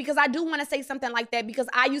real quick because I do want to say something like that because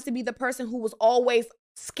I used to be the person who was always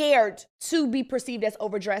scared to be perceived as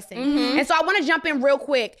overdressing. And so I want to jump in real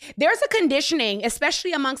quick. There's a conditioning,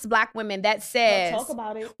 especially amongst Black women, that says Talk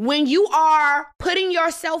about it. when you are putting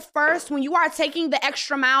yourself first, when you are taking the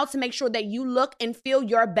extra mile to make sure that you look and feel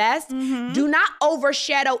your best, do not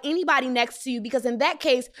overshadow anybody next to you because in that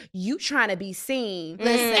case, you trying to be seen.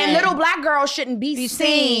 Listen. And little Black girls shouldn't be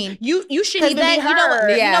seen. You shouldn't even be then, you know what-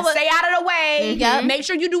 heard. you know what- Stay out of the way. Yep. Make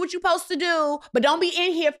sure you do what you're supposed to do, but don't be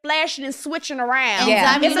in here flashing and switching around. Yeah.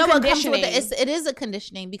 Exactly. It's You know a what comes with conditioning. it? It is a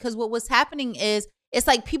conditioning because what was happening is it's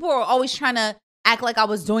like people are always trying to act like I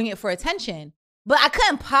was doing it for attention. But I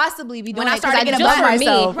couldn't possibly be doing When I it because started I getting just above for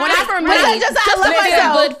myself. me. When I for me, I just I love Listen,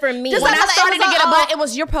 myself. good for me. Just when like I started to it was get a like, butt, it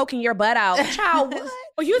was you're poking your butt out. Child, what?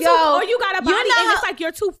 Or you got a body and it's like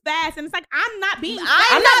you're too fast and it's like I'm not being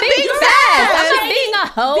fast. I'm not being fast. I'm not Like, being a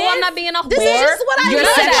hoe. I'm not being a whore. This is just what I You're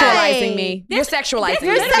look sexualizing like. me. You're sexualizing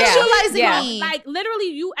You're me. sexualizing Yeah. me. Like literally,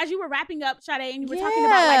 you as you were wrapping up, Sade, and you were talking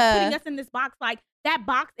about like putting us in this box, like that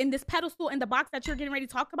box in this pedestal in the box that you're getting ready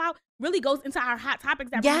to talk about really goes into our hot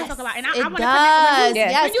topics that we're going to talk about. And I want to connect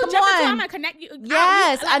Yes, when you come jump into, on. I'm going to connect you.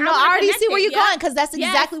 Yes, I know. I already see where you're going because that's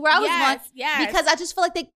Yes, exactly where I was yes, going. yes. Because I just feel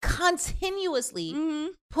like they continuously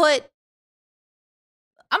put.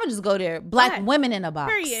 I'm gonna just go there. Black women in a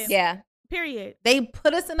box. Period. Yeah. Period. They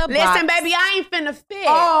put us in a box. Listen, baby, I ain't finna fit.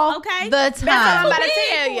 all Okay. the time. That's what I'm about to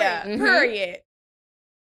tell Period. you. Period.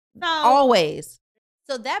 So, Always.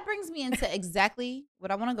 So that brings me into exactly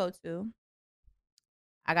what I want to go to.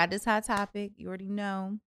 I got this hot topic. You already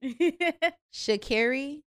know.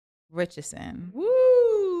 Sha'Carri Richardson.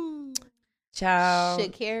 Woo. Child.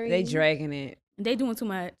 Sha'Carri. They dragging it. They doing too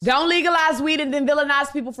much. Don't legalize weed and then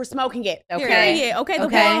villainize people for smoking it. Okay. Yeah. Okay. The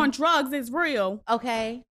war on drugs is real.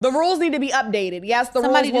 Okay. The rules need to be updated. Yes, the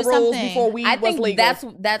Somebody rules were rules before weed was legal.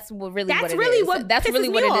 That's really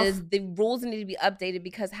what it is. The rules need to be updated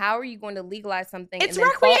because how are you going to legalize something it's and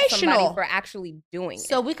then recreational fault somebody for actually doing it?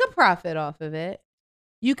 So we could profit off of it.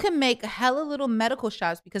 You can make hella little medical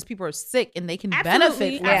shots because people are sick and they can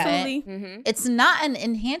benefit from it. Mm-hmm. It's not an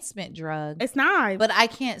enhancement drug. It's not. But I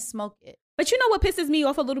can't smoke it. But you know what pisses me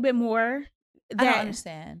off a little bit more? I don't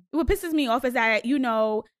understand. What pisses me off is that,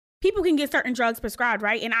 people can get certain drugs prescribed,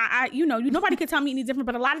 right? And I nobody can tell me any different,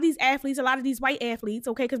 but a lot of these athletes, a lot of these white athletes,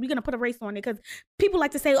 okay, because we're going to put a race on it, because people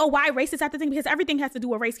like to say, oh, why race is that the thing? Because everything has to do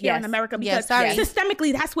with race here in America, because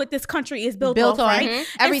systemically, that's what this country is built off, right? Mm-hmm.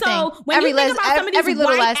 Everything. And so when you think about some of these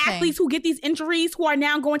white athletes who get these injuries, who are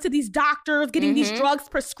now going to these doctors, getting these drugs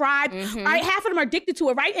prescribed, right? Half of them are addicted to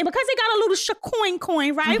it, right? And because they got a little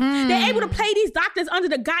coin, right? They're able to play these doctors under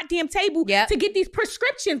the goddamn table to get these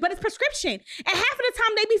prescriptions, but it's prescription. And half of the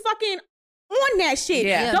time they be fucking on that shit.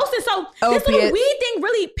 Yeah. This little weed thing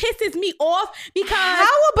really pisses me off because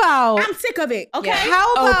I'm sick of it. Okay.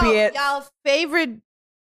 How about y'all favorite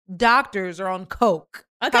doctors are on coke?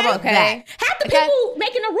 Okay. How about that? Half the people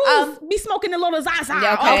making the rules be smoking a little Zaza.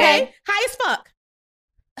 Okay. High as fuck.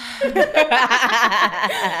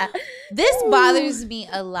 This bothers me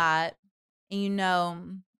a lot. And I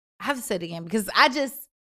have to say it again because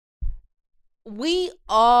we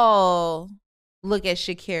all look at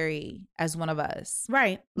Sha'Carri as one of us.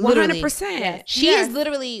 Right. Literally. 100%. She is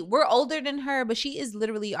literally, we're older than her, but she is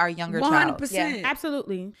literally our younger 100%. child. 100%. Yeah,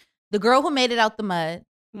 absolutely. The girl who made it out the mud.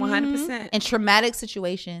 100%. In traumatic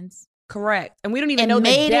situations. Correct. And we don't even know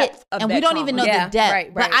the depth of that we don't even know the depth.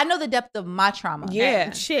 Right. But I know the depth of my trauma. Yeah.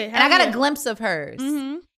 Shit. And I got a glimpse of hers.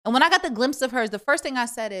 And when I got the glimpse of hers, the first thing I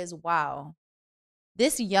said is, wow,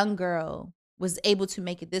 this young girl was able to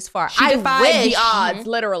make it this far. She defied the odds,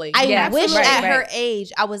 literally. I wish at her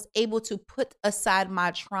age I was able to put aside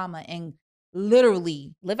my trauma and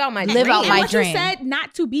literally live out my dream. You said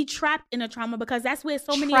not to be trapped in a trauma because that's where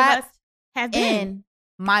so many of us have been. In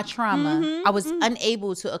my trauma, I was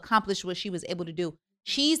unable to accomplish what she was able to do.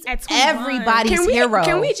 She's everybody's hero.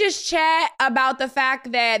 Can we just chat about the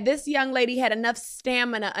fact that this young lady had enough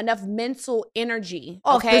stamina, enough mental energy,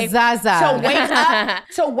 okay,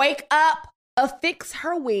 to wake up, affix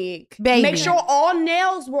her wig, baby. Make sure all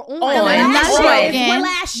nails were on. The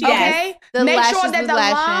lashes, okay? Make sure that the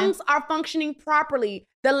lungs are functioning properly.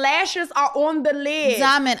 The lashes are on the lid.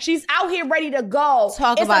 Diamond. She's out here ready to go. It's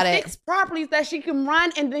affixed properly so that she can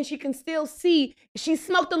run and then she can still see. She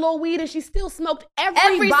smoked a little weed and she still smoked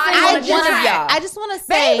every one of y'all. I just want to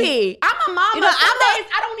say, baby, I'm a mama. Some days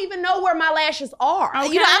I don't even know where my lashes are. Okay.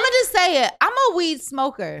 I'm gonna just say it. I'm a weed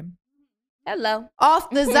smoker. Hello. Off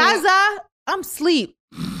the Zaza, I'm sleep.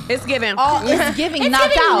 It's giving. It's giving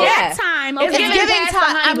knocked out. Nap time. Okay? It's giving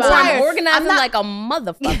time. I'm tired. I'm organizing like a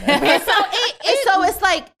motherfucker. So it's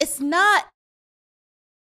like, it's not.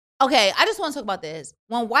 Okay, I just want to talk about this.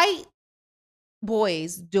 When white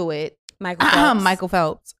boys do it, Michael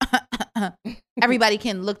Phelps, everybody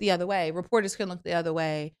can look the other way. Reporters can look the other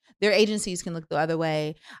way. Their agencies can look the other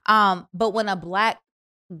way. But when a black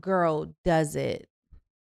girl does it,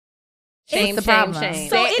 Shame. So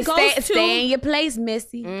it goes to stay in your place,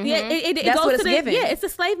 Missy. Yeah, it That's goes what to it's giving. Yeah, it's a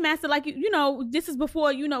slave master. Like this is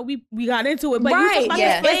before we got into it, but right?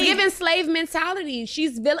 It's giving slave mentality.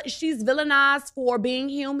 She's villainized for being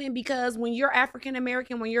human because when you're African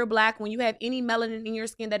American, when you're black, when you have any melanin in your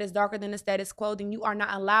skin that is darker than the status quo, then you are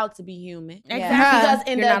not allowed to be human. Exactly. Because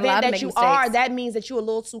in the event that you are, that means that you're a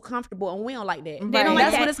little too comfortable, and we don't like that. They don't like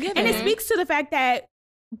That's that. what it's giving, and it speaks to the fact that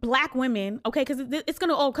Black women, okay,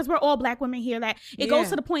 because we're all Black women here, that it goes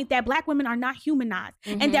to the point that Black women are not humanized,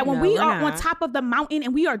 and that when we are on top of the mountain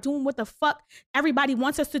and we are doing what the fuck everybody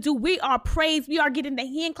wants us to do, we are praised, we are getting the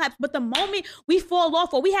hand claps, but the moment we fall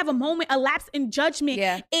off or we have a lapse in judgment,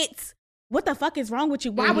 it's what the fuck is wrong with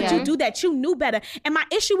you? Why would you do that? You knew better. And my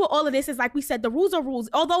issue with all of this is, like we said, the rules are rules.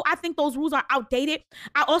 Although I think those rules are outdated,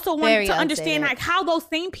 I also want to understand like how those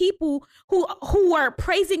same people who were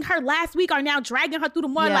praising her last week are now dragging her through the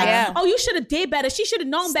mud. Oh, you should have did better. She should have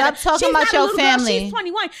known better. Stop talking about your family. Girl, she's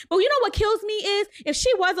 21. But you know what kills me is if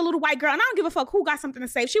she was a little white girl, and I don't give a fuck who got something to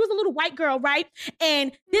say. If she was a little white girl, right?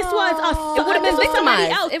 And this was it would have been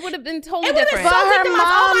victimized. It would have been totally different. So victimized.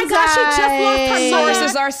 Oh my God, she just lost her mother.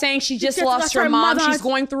 Sources are saying she just lost her mom. She's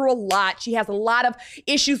going through a lot. She has a lot of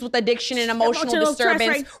issues with addiction and emotional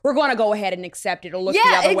disturbance. We're going to go ahead and accept it or look the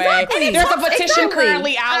other way. There's a petition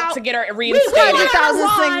currently out to get her reinstated. 1,000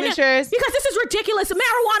 signatures. Because this is ridiculous.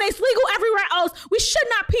 Marijuana is legal everywhere else. We should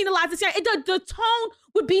not penalize this. The tone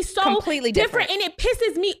would be so completely different, and it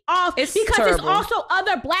pisses me off because there's also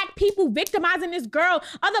other black people victimizing this girl,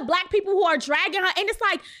 other black people who are dragging her, and it's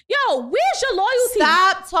like, yo, where's your loyalty?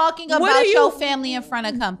 Stop talking about your family in front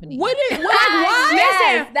of company. Why?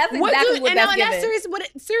 Yes, that's exactly what that's giving.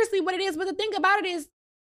 That's seriously what it is. But the thing about it is,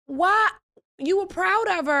 why? You were proud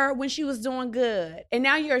of her when she was doing good, and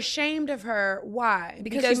now you're ashamed of her. Why?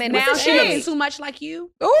 Because she looks too much like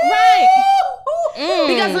you. Ooh. Right.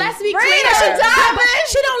 Because let's be clear,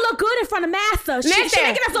 she don't look good in front of Master. She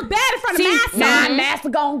making us look bad in front of Master. Nah, Master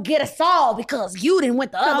gonna get us all because you didn't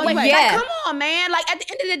went the other way. Like, come on, man. Like at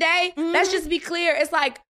the end of the day, let's just be clear. It's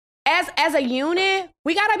like as a unit,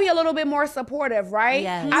 we gotta be a little bit more supportive, right?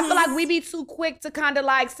 Yes. I feel like we be too quick to kind of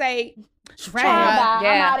like say. I'm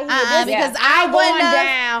out of here. Because I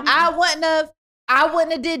wouldn't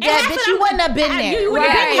have did that, bitch. You wouldn't have been there. You wouldn't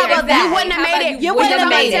have made it. You wouldn't have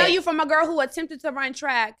made it. Tell you from a girl who attempted to run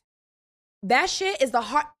track, that shit is the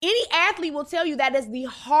hard. Any athlete will tell you that is the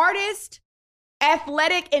hardest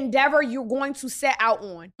athletic endeavor you're going to set out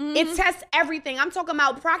on. It tests everything. I'm talking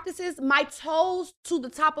about practices. My toes to the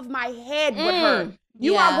top of my head would hurt.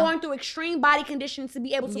 You are going through extreme body conditions to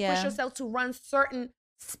be able to push yourself to run certain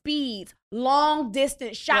speeds, long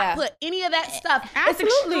distance, shot put, any of that stuff. Absolutely.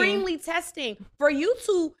 It's extremely testing. For you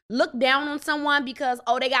to look down on someone because,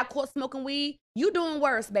 they got caught smoking weed, you doing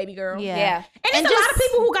worse, baby girl. Yeah. And there's a lot of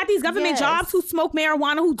people who got these government jobs who smoke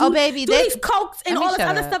marijuana, who do these cokes and all this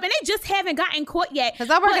other stuff, and they just haven't gotten caught yet.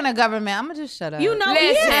 Because I work in a government, I'm going to just shut up. You know,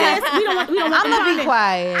 we don't want I'm going to be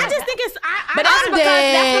quiet. I just think it's... But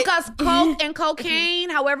that's because coke and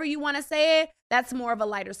cocaine, however you want to say it, that's more of a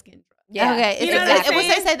lighter skin drug. Yeah. Okay.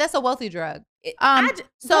 They say that's a wealthy drug. Go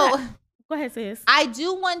ahead, sis. I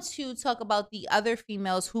do want to talk about the other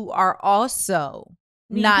females who are also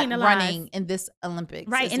not running in this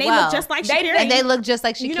Olympics, right? And they look just like Sha'Carri. And they look just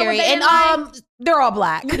like Sha'Carri, and they're all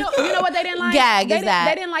black. You know what they didn't like? Gag is that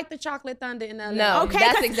they didn't like the chocolate thunder in LA. No,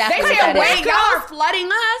 that's exactly. They said, "Wait, y'all are flooding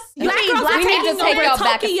us." Black girls need to take y'all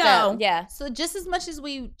back Tokyo. Yeah. So just as much as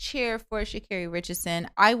we cheer for Sha'Carri Richardson,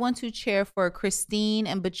 I want to cheer for Christine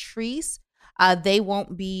and Patrice. They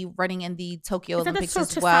won't be running in the Tokyo Olympics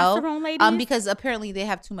as well, because apparently they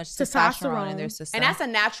have too much testosterone in their system, and that's a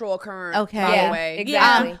natural occurrence. Okay, by the way.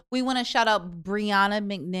 Exactly. We want to shout out Brianna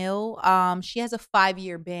McNeil. She has a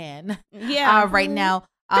 5-year ban. Right now.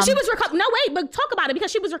 She was but talk about it, because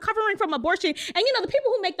she was recovering from abortion, and the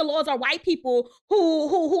people who make the laws are white people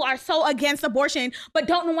who are so against abortion but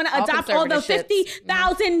don't want to adopt all the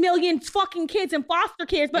 50,000 million fucking kids in foster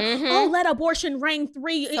kids, but let abortion reign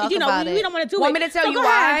free. We don't want to do it. Want me to tell you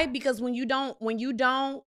why? Because when you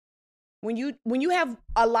have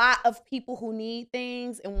a lot of people who need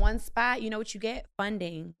things in one spot, you know what you get?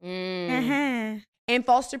 Funding. And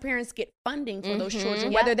foster parents get funding for those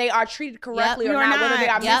children, whether they are treated correctly or not, whether they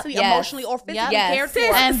are mentally, emotionally, or physically cared for.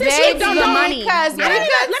 And they don't know money. Because I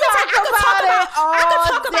could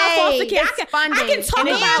talk about foster kids. I can talk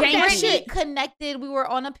about that shit. Connected. We were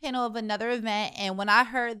on a panel of another event, and when I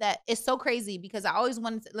heard that, it's so crazy because I always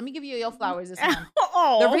wanted to, let me give you your flowers this month.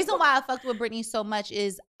 The reason why I fucked with Brittany so much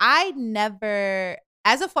is I never,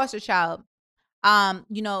 as a foster child,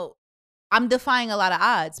 I'm defying a lot of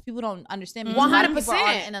odds. People don't understand me.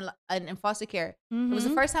 100% in foster care. It was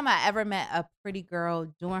the first time I ever met a pretty girl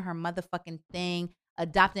doing her motherfucking thing,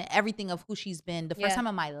 adopting everything of who she's been. The first time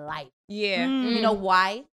in my life. Yeah. You know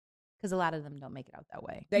why? Because a lot of them don't make it out that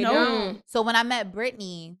way. They don't. So when I met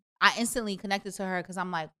Brittany, I instantly connected to her because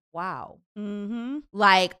I'm like, wow.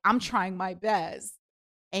 Like, I'm trying my best.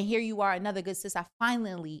 And here you are, another good sis. I've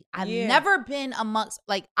never been amongst,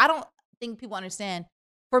 like, I don't think people understand.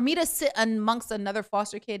 For me to sit amongst another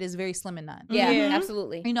foster kid is very slim and none. Yeah,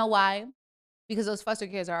 absolutely. You know why? Because those foster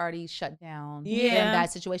kids are already shut down. Yeah. In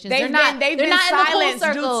bad situations. They've been silenced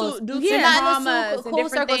due to traumas and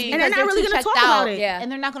different things. And they're not really going to talk about it. And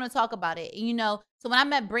they're not going to talk about it. So when I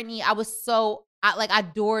met Brittany, I was I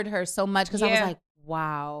adored her so much because I was like,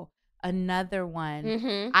 wow. Another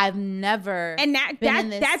one. I've never been in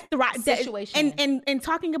this situation. And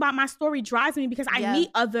talking about my story drives me because I meet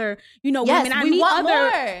other, women. I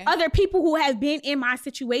meet other people who have been in my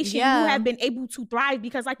situation, who have been able to thrive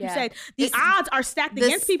because, like you said, the odds are stacked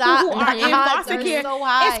against people who are in foster care. So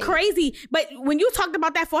high. It's crazy. But when you talked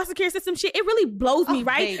about that foster care system shit, it really blows me,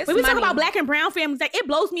 right? When we talk about black and brown families, like, it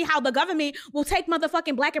blows me how the government will take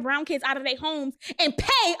motherfucking black and brown kids out of their homes and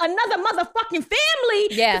pay another motherfucking family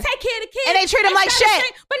to take care care of the kid. And they treat them like shit.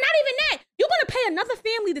 But not even that. You're going to pay another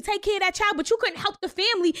family to take care of that child, but you couldn't help the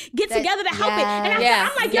family get together to help it. And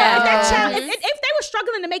I'm like, yo, if that child, if they were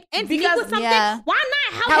struggling to make ends meet with something, why not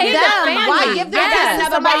help them? Why give their kids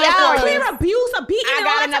to somebody else? Clear abuse or beating. I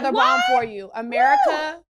got another bomb for you.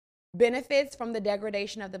 America benefits from the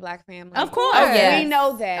degradation of the black family. Of course. We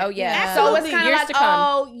know that. Oh, yeah. So it's kind of like,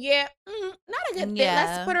 not a good fit. Yeah.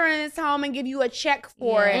 Let's put her in this home and give you a check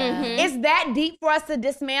for it. It's that deep for us to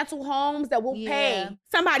dismantle homes that we'll pay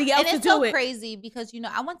somebody else to do it. And it's so crazy because,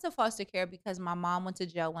 I went to foster care because my mom went to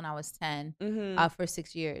jail when I was 10 for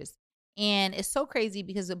 6 years. And it's so crazy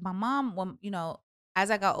because my mom, when, as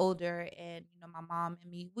I got older and, my mom and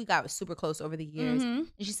me, we got super close over the years. And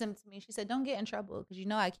she said to me, she said, don't get in trouble because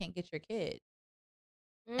I can't get your kid.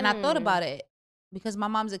 And I thought about it because my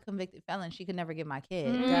mom's a convicted felon. She could never get my kid.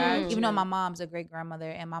 Even though my mom's a great grandmother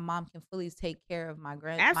and my mom can fully take care of my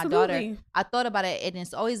daughter. I thought about it and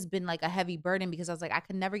it's always been like a heavy burden because I was like, I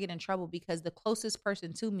could never get in trouble because the closest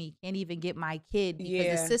person to me can't even get my kid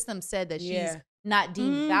because the system said that she's not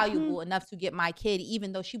deemed valuable enough to get my kid,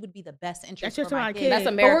 even though she would be the best interest for my kid. That's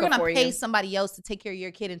America. But we're gonna pay somebody else to take care of your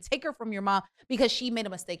kid and take her from your mom because she made a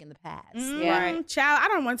mistake in the past. Right, child. I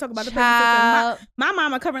don't want to talk about the prison system. My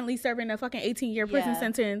mama currently serving a fucking 18-year prison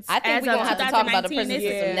sentence. I think we're gonna have to talk about the prison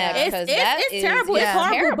system next. It's terrible. It's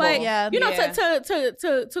horrible. But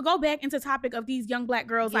to go back into topic of these young black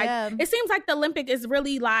girls, like it seems like the Olympic is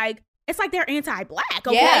really like. It's like they're anti-black.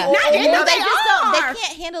 Okay? Yeah. They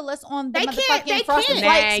can't handle us on the motherfucking Frosted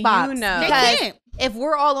Flakes box. They can't. If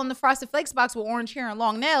we're all on the Frosted Flakes box with orange hair and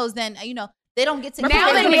long nails, then they don't get to.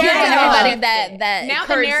 Now the narrative everybody that now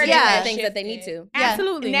the narrative things that they need to.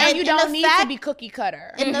 Absolutely. Now you don't need to be cookie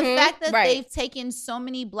cutter. And the fact that they've taken so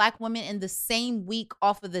many black women in the same week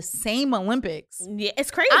off of the same Olympics. Yeah, it's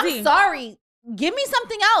crazy. I'm sorry. Give me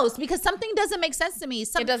something else because something doesn't make sense to me.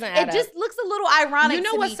 It doesn't add up. It just looks a little ironic. You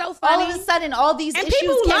know what's so funny? All of a sudden, all these issues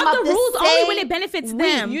people came love up the rules only when it benefits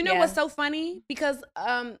them. You know what's so funny? Because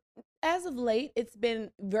as of late, it's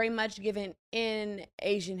been very much given in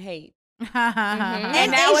Asian hate.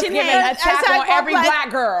 And now it's given an attack on every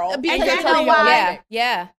black girl. Because you know why?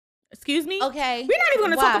 Yeah. Excuse me? Okay. We're not even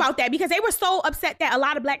going to talk about that because they were so upset that a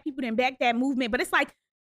lot of black people didn't back that movement. But it's like,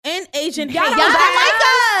 and Asian hate. Y'all don't like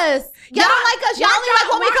us. Y'all don't like us. Y'all only like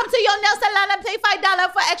when we come to your nail salon and pay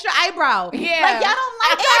 $5 for extra eyebrow. Yeah. Like y'all don't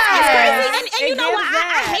like us. It's crazy. And you know what?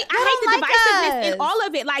 I hate the divisiveness in all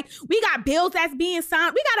of it. Like we got bills that's being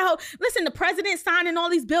signed. We got the president signing all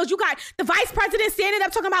these bills. You got the vice president standing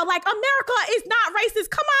up talking about like America is not racist.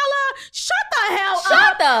 Kamala, shut the hell up.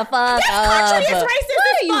 Shut the fuck up. This country is racist what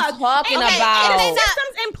as are you fuck. talking about? And the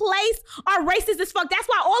systems in place are racist as fuck. That's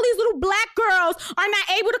why all these little black girls are not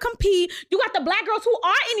able to compete. You got the black girls who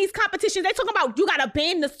are in these competitions. They talking about you got to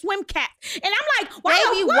ban the swim cap. And I'm like, why?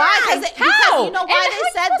 Because you know why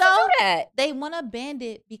they said though? They want to ban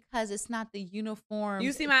it because it's not the uniform.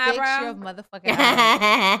 You see my eyebrow? Of motherfucking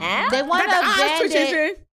eyes. They want to ban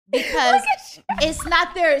it because it's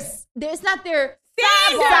not their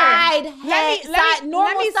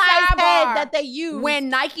normal size head that they use. When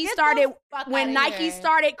Nike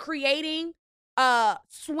started creating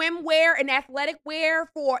swimwear and athletic wear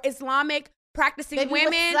for Islamic practicing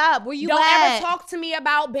women. What's up? Where you don't at? Ever talk to me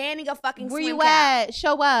about banning a fucking Where swim you cap. at?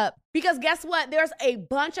 Show up. Because guess what? There's a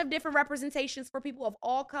bunch of different representations for people of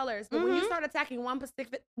all colors. But when you start attacking one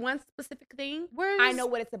specific thing, I know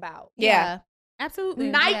what it's about. Yeah. Absolutely.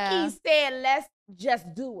 Nike said, let's just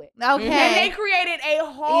do it. Okay. And they created a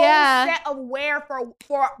whole set of wear for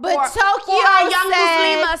Tokyo young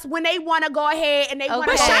Muslims when they want to go ahead and they want to.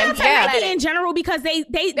 But shout out to Nike in general because they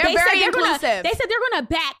said they're inclusive. They said they're gonna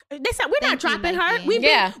back. They said we're not dropping her. We've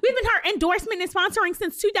been her endorsement and sponsoring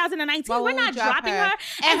since 2019. Well, we're not dropping her.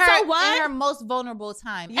 And so what? In her most vulnerable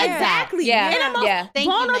time. Exactly. Yeah. In her most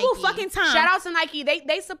vulnerable fucking time. Shout out to Nike.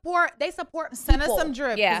 They support. Send us some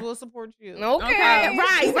drip. Yeah. We'll support you. Okay.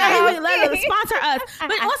 Right. Let sponsor us.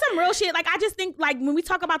 But on some real shit, like I just think like when we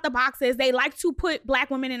talk about the boxes, they like to put black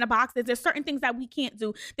women in the boxes. There's certain things that we can't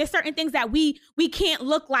do. There's certain things that we can't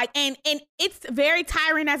look like. And it's very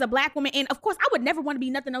tiring as a black woman. And of course, I would never want to be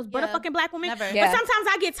nothing else but a fucking black woman. Never. But sometimes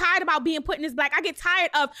I get tired about being put in this black. I get tired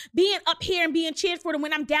of being up here and being cheered for them.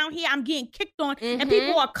 When I'm down here, I'm getting kicked on and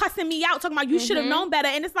people are cussing me out, talking about you should have known better.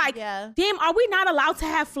 And it's like, damn, are we not allowed to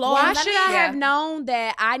have flaws? Why should I have known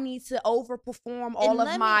that I need to overperform all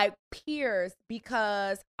of my peers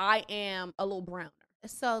because I am a little browner?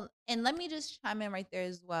 So, and let me just chime in right there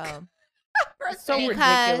as well. It's so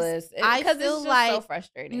ridiculous. I feel like so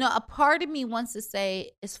frustrating. A part of me wants to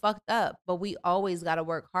say it's fucked up, but we always got to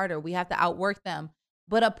work harder. We have to outwork them.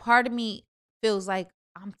 But a part of me feels like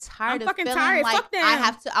I'm tired of feeling like I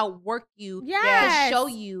have to outwork you to show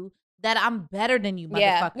you that I'm better than you,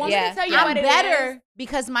 motherfucker. Want me to tell you I'm what it better is?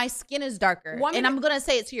 because my skin is darker. And I'm going to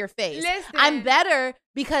say it to your face. Listen. I'm better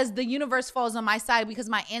because the universe falls on my side because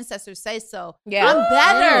my ancestors say so. Yeah. I'm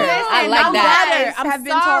better. I like I'm that. better. I'm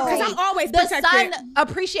sorry. Because I'm always the sun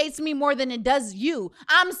appreciates me more than it does you.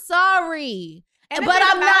 I'm sorry. But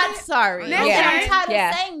I'm not sorry. Listen, I'm tired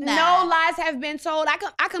of saying that. No lies have been told.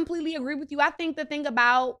 I completely agree with you. I think the thing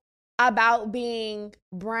about being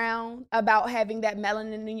brown, about having that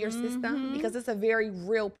melanin in your system, because it's a very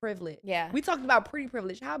real privilege. Yeah. We talked about pretty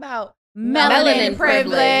privilege. How about melanin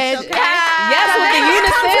privilege? Okay. Yes, with the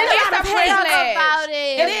unison. About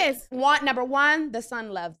it. It is. Number one, the sun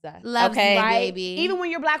loves us. Loves me, right? baby. Even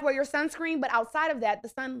when you're black, wear your sunscreen, but outside of that, the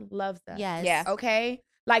sun loves us. Yes. Yeah. Okay?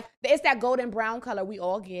 Like, it's that golden brown color we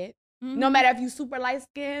all get. No matter if you super light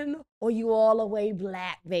skin or you all the way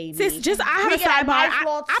black, baby. Sis, I have a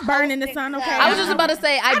sidebar. I burn in the sun, okay? I was just about to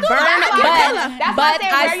say, I burn, but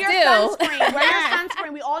I still. Wear your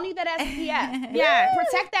sunscreen. We all need that SPF. Yeah.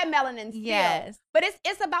 Protect that melanin still. Yes. But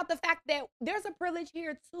it's about the fact that there's a privilege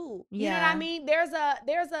here too. You know what I mean? There's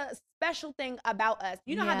a special thing about us.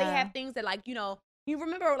 You know how they have things that, like, you know, you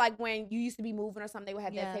remember, like, when you used to be moving or something, they would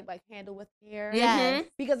have that tape, like, handle with hair. Yes.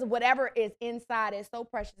 Because whatever is inside is so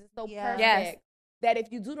precious, it's so perfect, that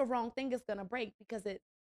if you do the wrong thing, it's going to break because it's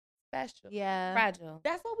special. Yeah. Fragile.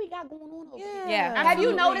 That's what we got going on over here. Yeah. Have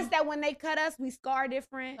you noticed that when they cut us, we scar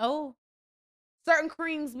different? Oh. Certain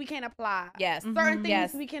creams we can't apply. Yes. Certain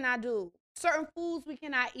things we cannot do. Certain foods we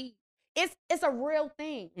cannot eat. It's a real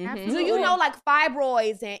thing. Do you know, like,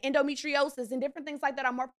 fibroids and endometriosis and different things like that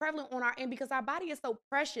are more prevalent on our end because our body is so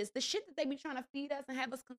precious. The shit that they be trying to feed us and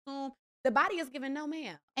have us consume, the body is giving no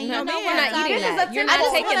man. And you know what? You're not eating that. You're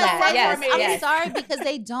not taking that. Yes. I'm sorry because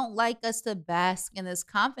they don't like us to bask in this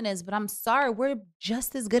confidence, but I'm sorry, we're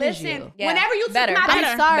just as good as you. Yeah. Whenever you better.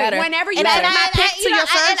 I'm sorry. Whenever you took my pick to your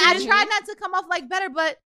surgeon. And I try not to come off like better,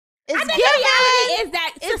 but it's I think the reality is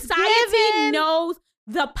that society knows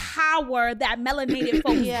the power that melanated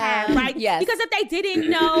folks have, right? Yes. Because if they didn't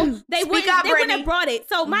know, they wouldn't have brought it.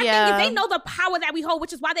 So my thing is, they know the power that we hold,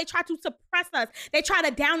 which is why they try to suppress us. They try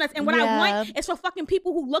to down us. And what I want is for fucking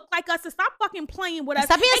people who look like us to stop fucking playing with us.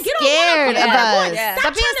 Stop being scared of us.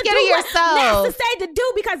 Stop being scared of yourself. Massa said to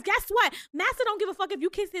do, because guess what? Massa don't give a fuck if you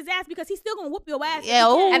kiss his ass because he's still gonna whoop your ass.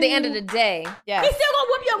 At the end of the day. Yeah. He's still gonna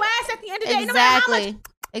whoop your ass at the end of the day. No matter how much.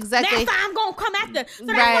 Exactly. That's how I'm gonna come after. So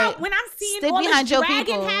that's why when I'm seeing all this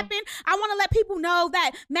dragging happen, I want to let people know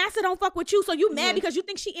that Massa don't fuck with you. So you mad because you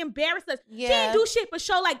think she embarrassed us. She didn't do shit but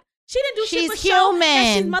show, like, she didn't do shit but show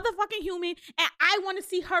that she's motherfucking human. And I want to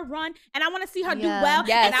see her run and I want to see her do well.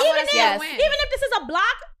 Yes. And even if this is a block,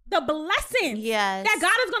 the blessing that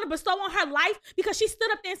God is going to bestow on her life, because she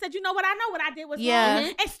stood up there and said, you know what, I know what I did was wrong.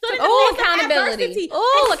 And stood in the face of adversity.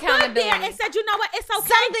 Stood there and said, you know what, it's okay.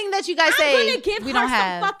 Something that you guys say I'm going to give her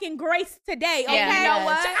some fucking grace today, okay? You know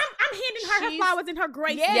what? So I'm handing her flowers and her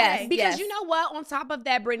grace today. Yes, because you know what? On top of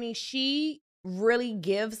that, Brittany, she really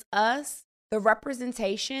gives us the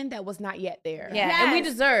representation that was not yet there. Yeah, and we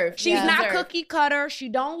deserve. She's not cookie cutter. She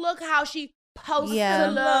don't look how she supposed to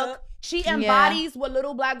look. She embodies what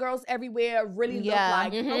little black girls everywhere really look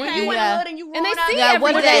like. Okay? You went hood and you and they see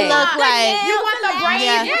what do they look like? You want the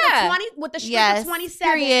braids with the strip of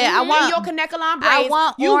 27. I want your Kanekalon braids. I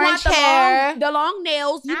want orange hair. The long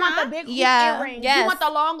nails. You want the big hoop earrings. You want the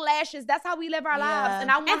long lashes. That's how we live our lives. And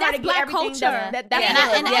I want her to get everything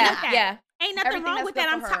that's Ain't nothing wrong with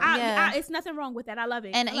that. It's nothing wrong with that. I love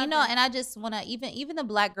it. And you know, and I just want to even the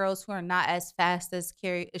black girls who are not as fast as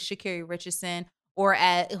Sha'Carri Richardson or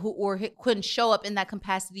who couldn't show up in that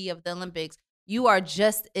capacity of the Olympics. You are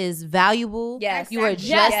just as valuable. Yes, you are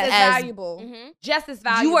just as valuable. Just as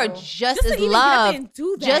valuable. You are just as loved.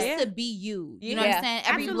 Just to be you. You know what I'm saying?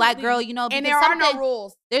 Every black girl, you know, and there are no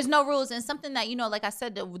rules. There's no rules, and something that, you know, like I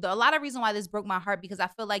said, a lot of reason why this broke my heart, because I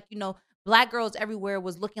feel like, you know, black girls everywhere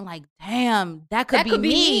was looking like, damn, that could be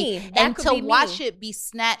me. And to watch it be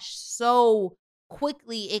snatched so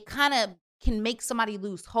quickly, it kind of can make somebody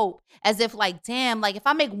lose hope, as if like, damn, like if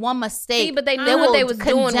I make one mistake, but they knew what they was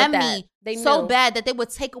doing with that. Me so bad that they would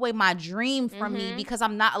take away my dream from me because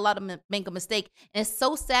I'm not allowed to make a mistake. And it's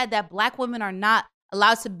so sad that black women are not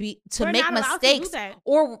allowed to make mistakes,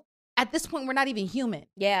 or at this point we're not even human.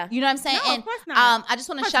 Yeah, you know what I'm saying? No, and of course not. I just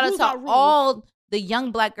want to shout out to all the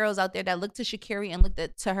young black girls out there that look to Sha'Carri and looked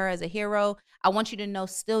to her as a hero. I want you to know,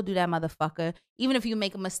 still do that, motherfucker. Even if you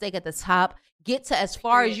make a mistake at the top, get to as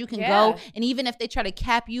far as you can go. And even if they try to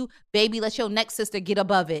cap you, baby, let your next sister get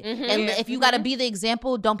above it. And if you got to be the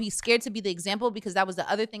example, don't be scared to be the example, because that was the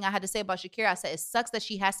other thing I had to say about Shakira. I said, it sucks that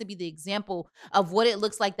she has to be the example of what it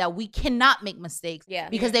looks like that we cannot make mistakes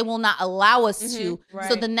because they will not allow us to.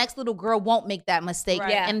 So the next little girl won't make that mistake.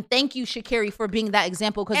 And thank you, Shakira, for being that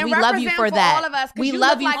example, because we love you for that. All of us, we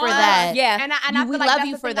love you for that. And I we feel like love that's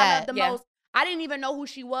you the for thing that. I love the most. I didn't even know who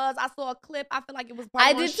she was. I saw a clip. I feel like it was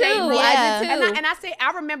probably I did too. And I say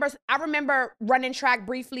I remember running track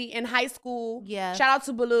briefly in high school. Yeah. Shout out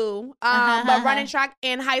to Baloo. But running track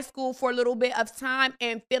in high school for a little bit of time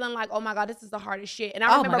and feeling like, oh my God, this is the hardest shit. And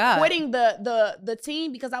I remember quitting the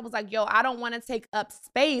team because I was like, yo, I don't want to take up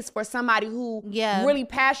space for somebody who really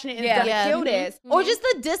passionate and is gonna kill this. Or just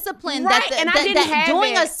the discipline that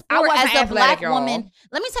doing a sport as a black woman.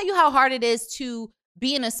 Let me tell you how hard it is to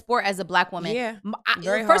be in a sport as a black woman. Yeah,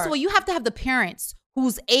 first of all, you have to have the parents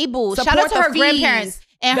who's able. Shout out to her grandparents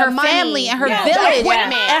and her family and her village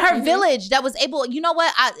and her village that was able. You know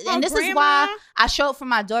what? And this is why I show up for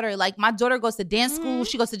my daughter. Like, my daughter goes to dance school,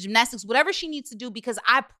 she goes to gymnastics, whatever she needs to do, because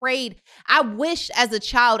I prayed. I wish as a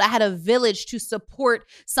child I had a village to support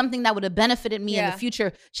something that would have benefited me in the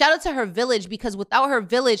future. Shout out to her village, because without her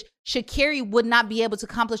village, Shakira would not be able to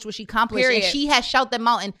accomplish what she accomplished. And she has shout that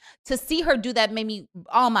mountain. To see her do that made me,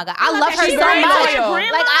 oh my God. I love her so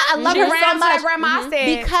much. Like, I love her so much. Grandma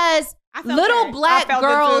said. Because little black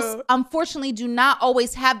girls, unfortunately, do not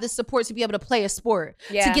always have the support to be able to play a sport,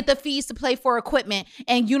 to get the fees to play for equipment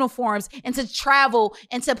and uniforms, and to travel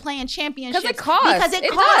and to play in championships. Because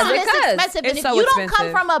it costs. It's expensive. And if you don't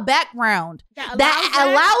come from a background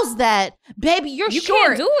that allows that, baby, you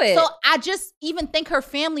short. Can't do it. So I just even thank her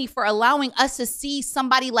family for allowing us to see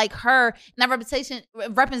somebody like her and that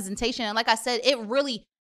representation. And like I said, it really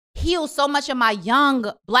heals so much of my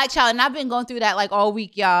young black child. And I've been going through that like all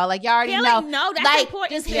week, y'all. Like, y'all already know. No, that's like,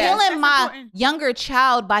 important. Just healing my younger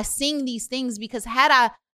child by seeing these things, because had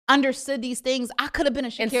I understood these things, I could have been a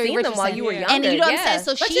Shakira Richardson. Richardson While you were younger. And you know what I'm saying?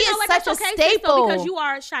 So but she is such a staple. Because you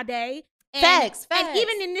are Sade. Facts. And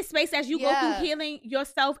even in this space, as you go through healing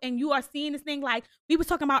yourself and you are seeing this thing, like we were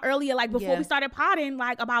talking about earlier, like before we started podding,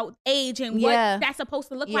 like about age and what that's supposed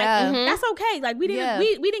to look like. That's okay. Like we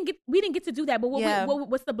didn't get to do that. But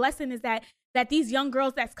what's the blessing is that these young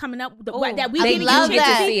girls that's coming up, that we they love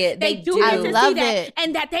that. To see it. They do get to see that,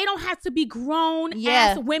 and that they don't have to be grown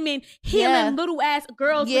ass women healing little ass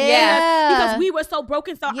girls because we were so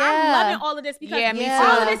broken. So I'm loving all of this because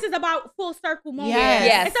all of this is about full circle moment.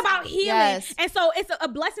 It's about healing. And so it's a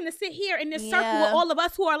blessing to sit here in this circle with all of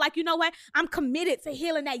us who are like, you know what? I'm committed to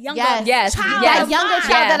healing that younger child. That younger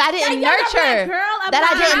child that I didn't nurture.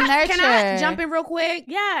 That I didn't nurture. Can I jump in real quick?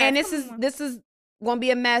 Yeah. And this is gonna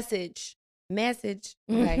be a message.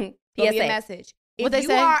 Okay. PSA. Be a message. What they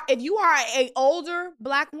say? If you are a older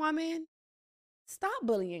black woman, stop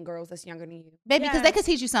bullying girls that's younger than you. Baby, because they could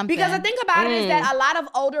teach you something. Because the thing about it is that a lot of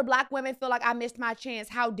older black women feel like, I missed my chance.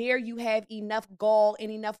 How dare you have enough gall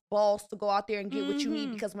and enough balls to go out there and get what you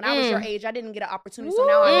need? Because when I was your age, I didn't get an opportunity. So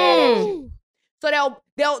now I'm mad at you. So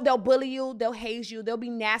they'll bully you, they'll haze you, they'll be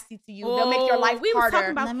nasty to you, they'll make your life harder. Talking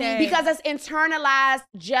about that. Because it's internalized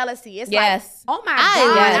jealousy. It's like, oh my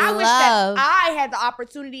God, I wish that I had the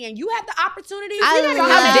opportunity and you had the opportunity.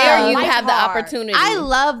 How dare you have the opportunity? I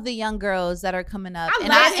love the young girls that are coming up. And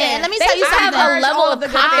let me tell you something. I have a level of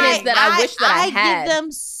confidence that I wish that I had. I give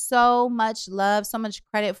them so much love, so much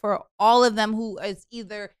credit for all of them who is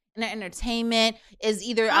either in entertainment, is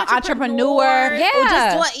either an entrepreneur, or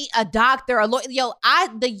just doing a doctor, a lawyer.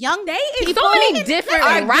 The young people, so many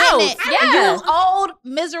different routes. You old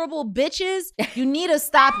miserable bitches, you need to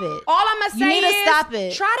stop it. All I'm gonna say you need to stop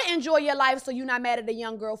it. Try to enjoy your life so you're not mad at a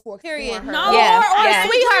young girl for period. Her. No,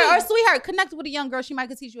 or sweetheart, connect with a young girl. She might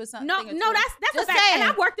could teach you something. No, that's a fact. And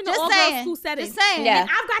I've worked in the all-girls school setting. Just saying. And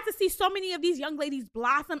I've got to see so many of these young ladies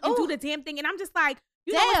blossom and do the damn thing. And I'm just like,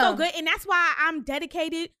 you know what's so good? And that's why I'm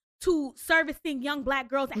dedicated to servicing young black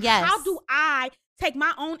girls. And how do I take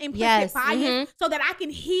my own implicit bias so that I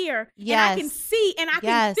can hear and I can see and I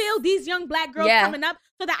can feel these young black girls coming up,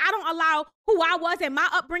 so that I don't allow who I was and my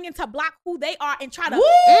upbringing to block who they are and try to box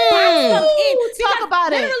them in. Talk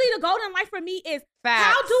about literally, the golden life for me is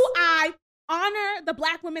how do I honor the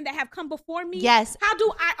black women that have come before me? Yes. How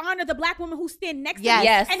do I honor the black women who stand next to me?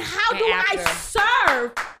 Yes. And how do I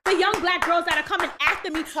serve the young black girls that are coming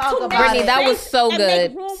after me? Brittany, that was so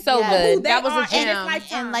good. So good. That was a gem.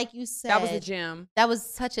 And like you said, that was a gem. That was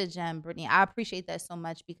such a gem, Brittany. I appreciate that so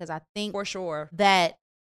much, because I think for sure that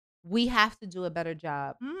we have to do a better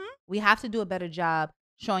job. We have to do a better job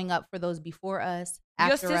showing up for those before us,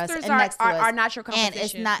 after your us, sisters and next to us. are not your competition. And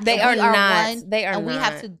it's not. They are not. We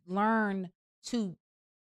have to learn to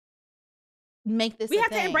make this. We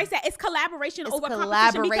have to embrace that. It's collaboration over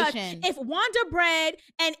competition. Because if Wonder Bread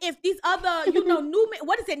and if these other,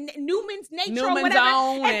 Newman's Nature, or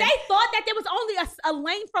whatever, if they thought that there was only a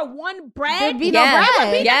lane for one bread, there'd be no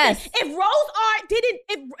bread. Yes. If Rose Art didn't,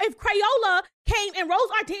 if Crayola came and Rose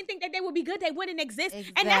Art didn't think that they would be good, they wouldn't exist.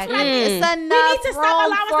 Exactly. And that's what I mean. We need to stop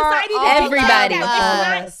allowing society to everybody.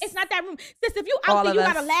 It's not that room. Sis, if you out there, you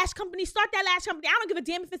got a lash company, start that lash company. I don't give a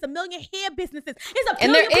damn if it's a million hair businesses. It's a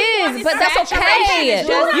billion. And there is, but that's okay.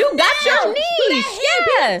 You got your niche.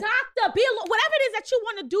 Be a doctor, whatever it is that you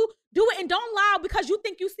want to do it, and don't lie because you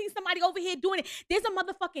think you see somebody over here doing it. There's a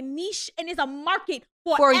motherfucking niche and there's a market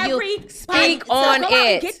for every you. Speak on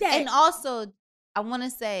it. Get that. And also, I want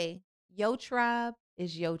to say, your tribe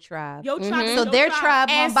is your tribe. Your tribe is so your their tribe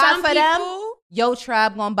gonna buy for them. Your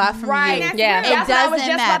tribe gonna buy from you. Yeah, it doesn't I was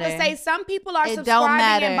just matter. about to say. Some people are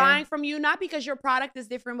subscribing and buying from you not because your product is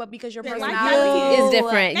different, but because your personality is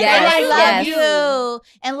different. They love you,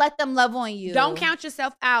 and let them love on you. Don't count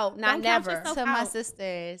yourself out. Never. To my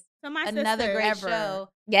sisters. Another great show.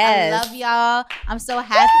 Yes. I love y'all. I'm so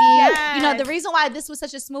happy. Yes. The reason why this was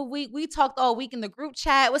such a smooth week, we talked all week in the group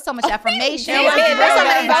chat with so much affirmation. There's so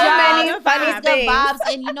many funny things. Vibes.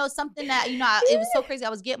 And something that, it was so crazy. I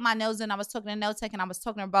was getting my nails in. I was talking to nail tech and I was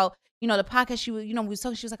talking about, the podcast. She was, we was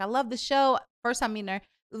talking. She was like, I love the show. First time meeting her.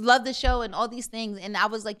 Love the show and all these things. And I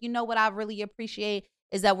was like, what I really appreciate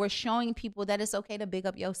is that we're showing people that it's okay to big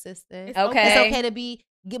up your sister. It's okay to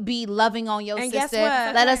be loving on your sister.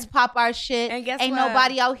 Let us pop our shit. And Ain't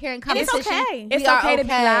nobody out here in competition. It's okay. It's okay to be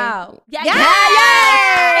loud. Yeah.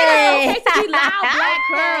 It's okay to be loud, black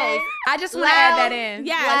girls. I just want to add that in.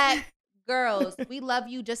 Yeah. Black girls, we love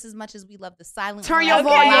you just as much as we love the silent Turn ones, your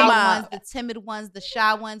volume up. The timid ones, the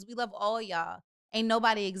shy ones. We love all y'all. Ain't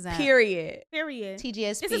nobody exempt. Period.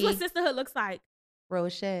 TGSP. This is what sisterhood looks like. Real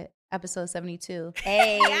shit. Episode 72.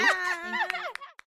 Hey.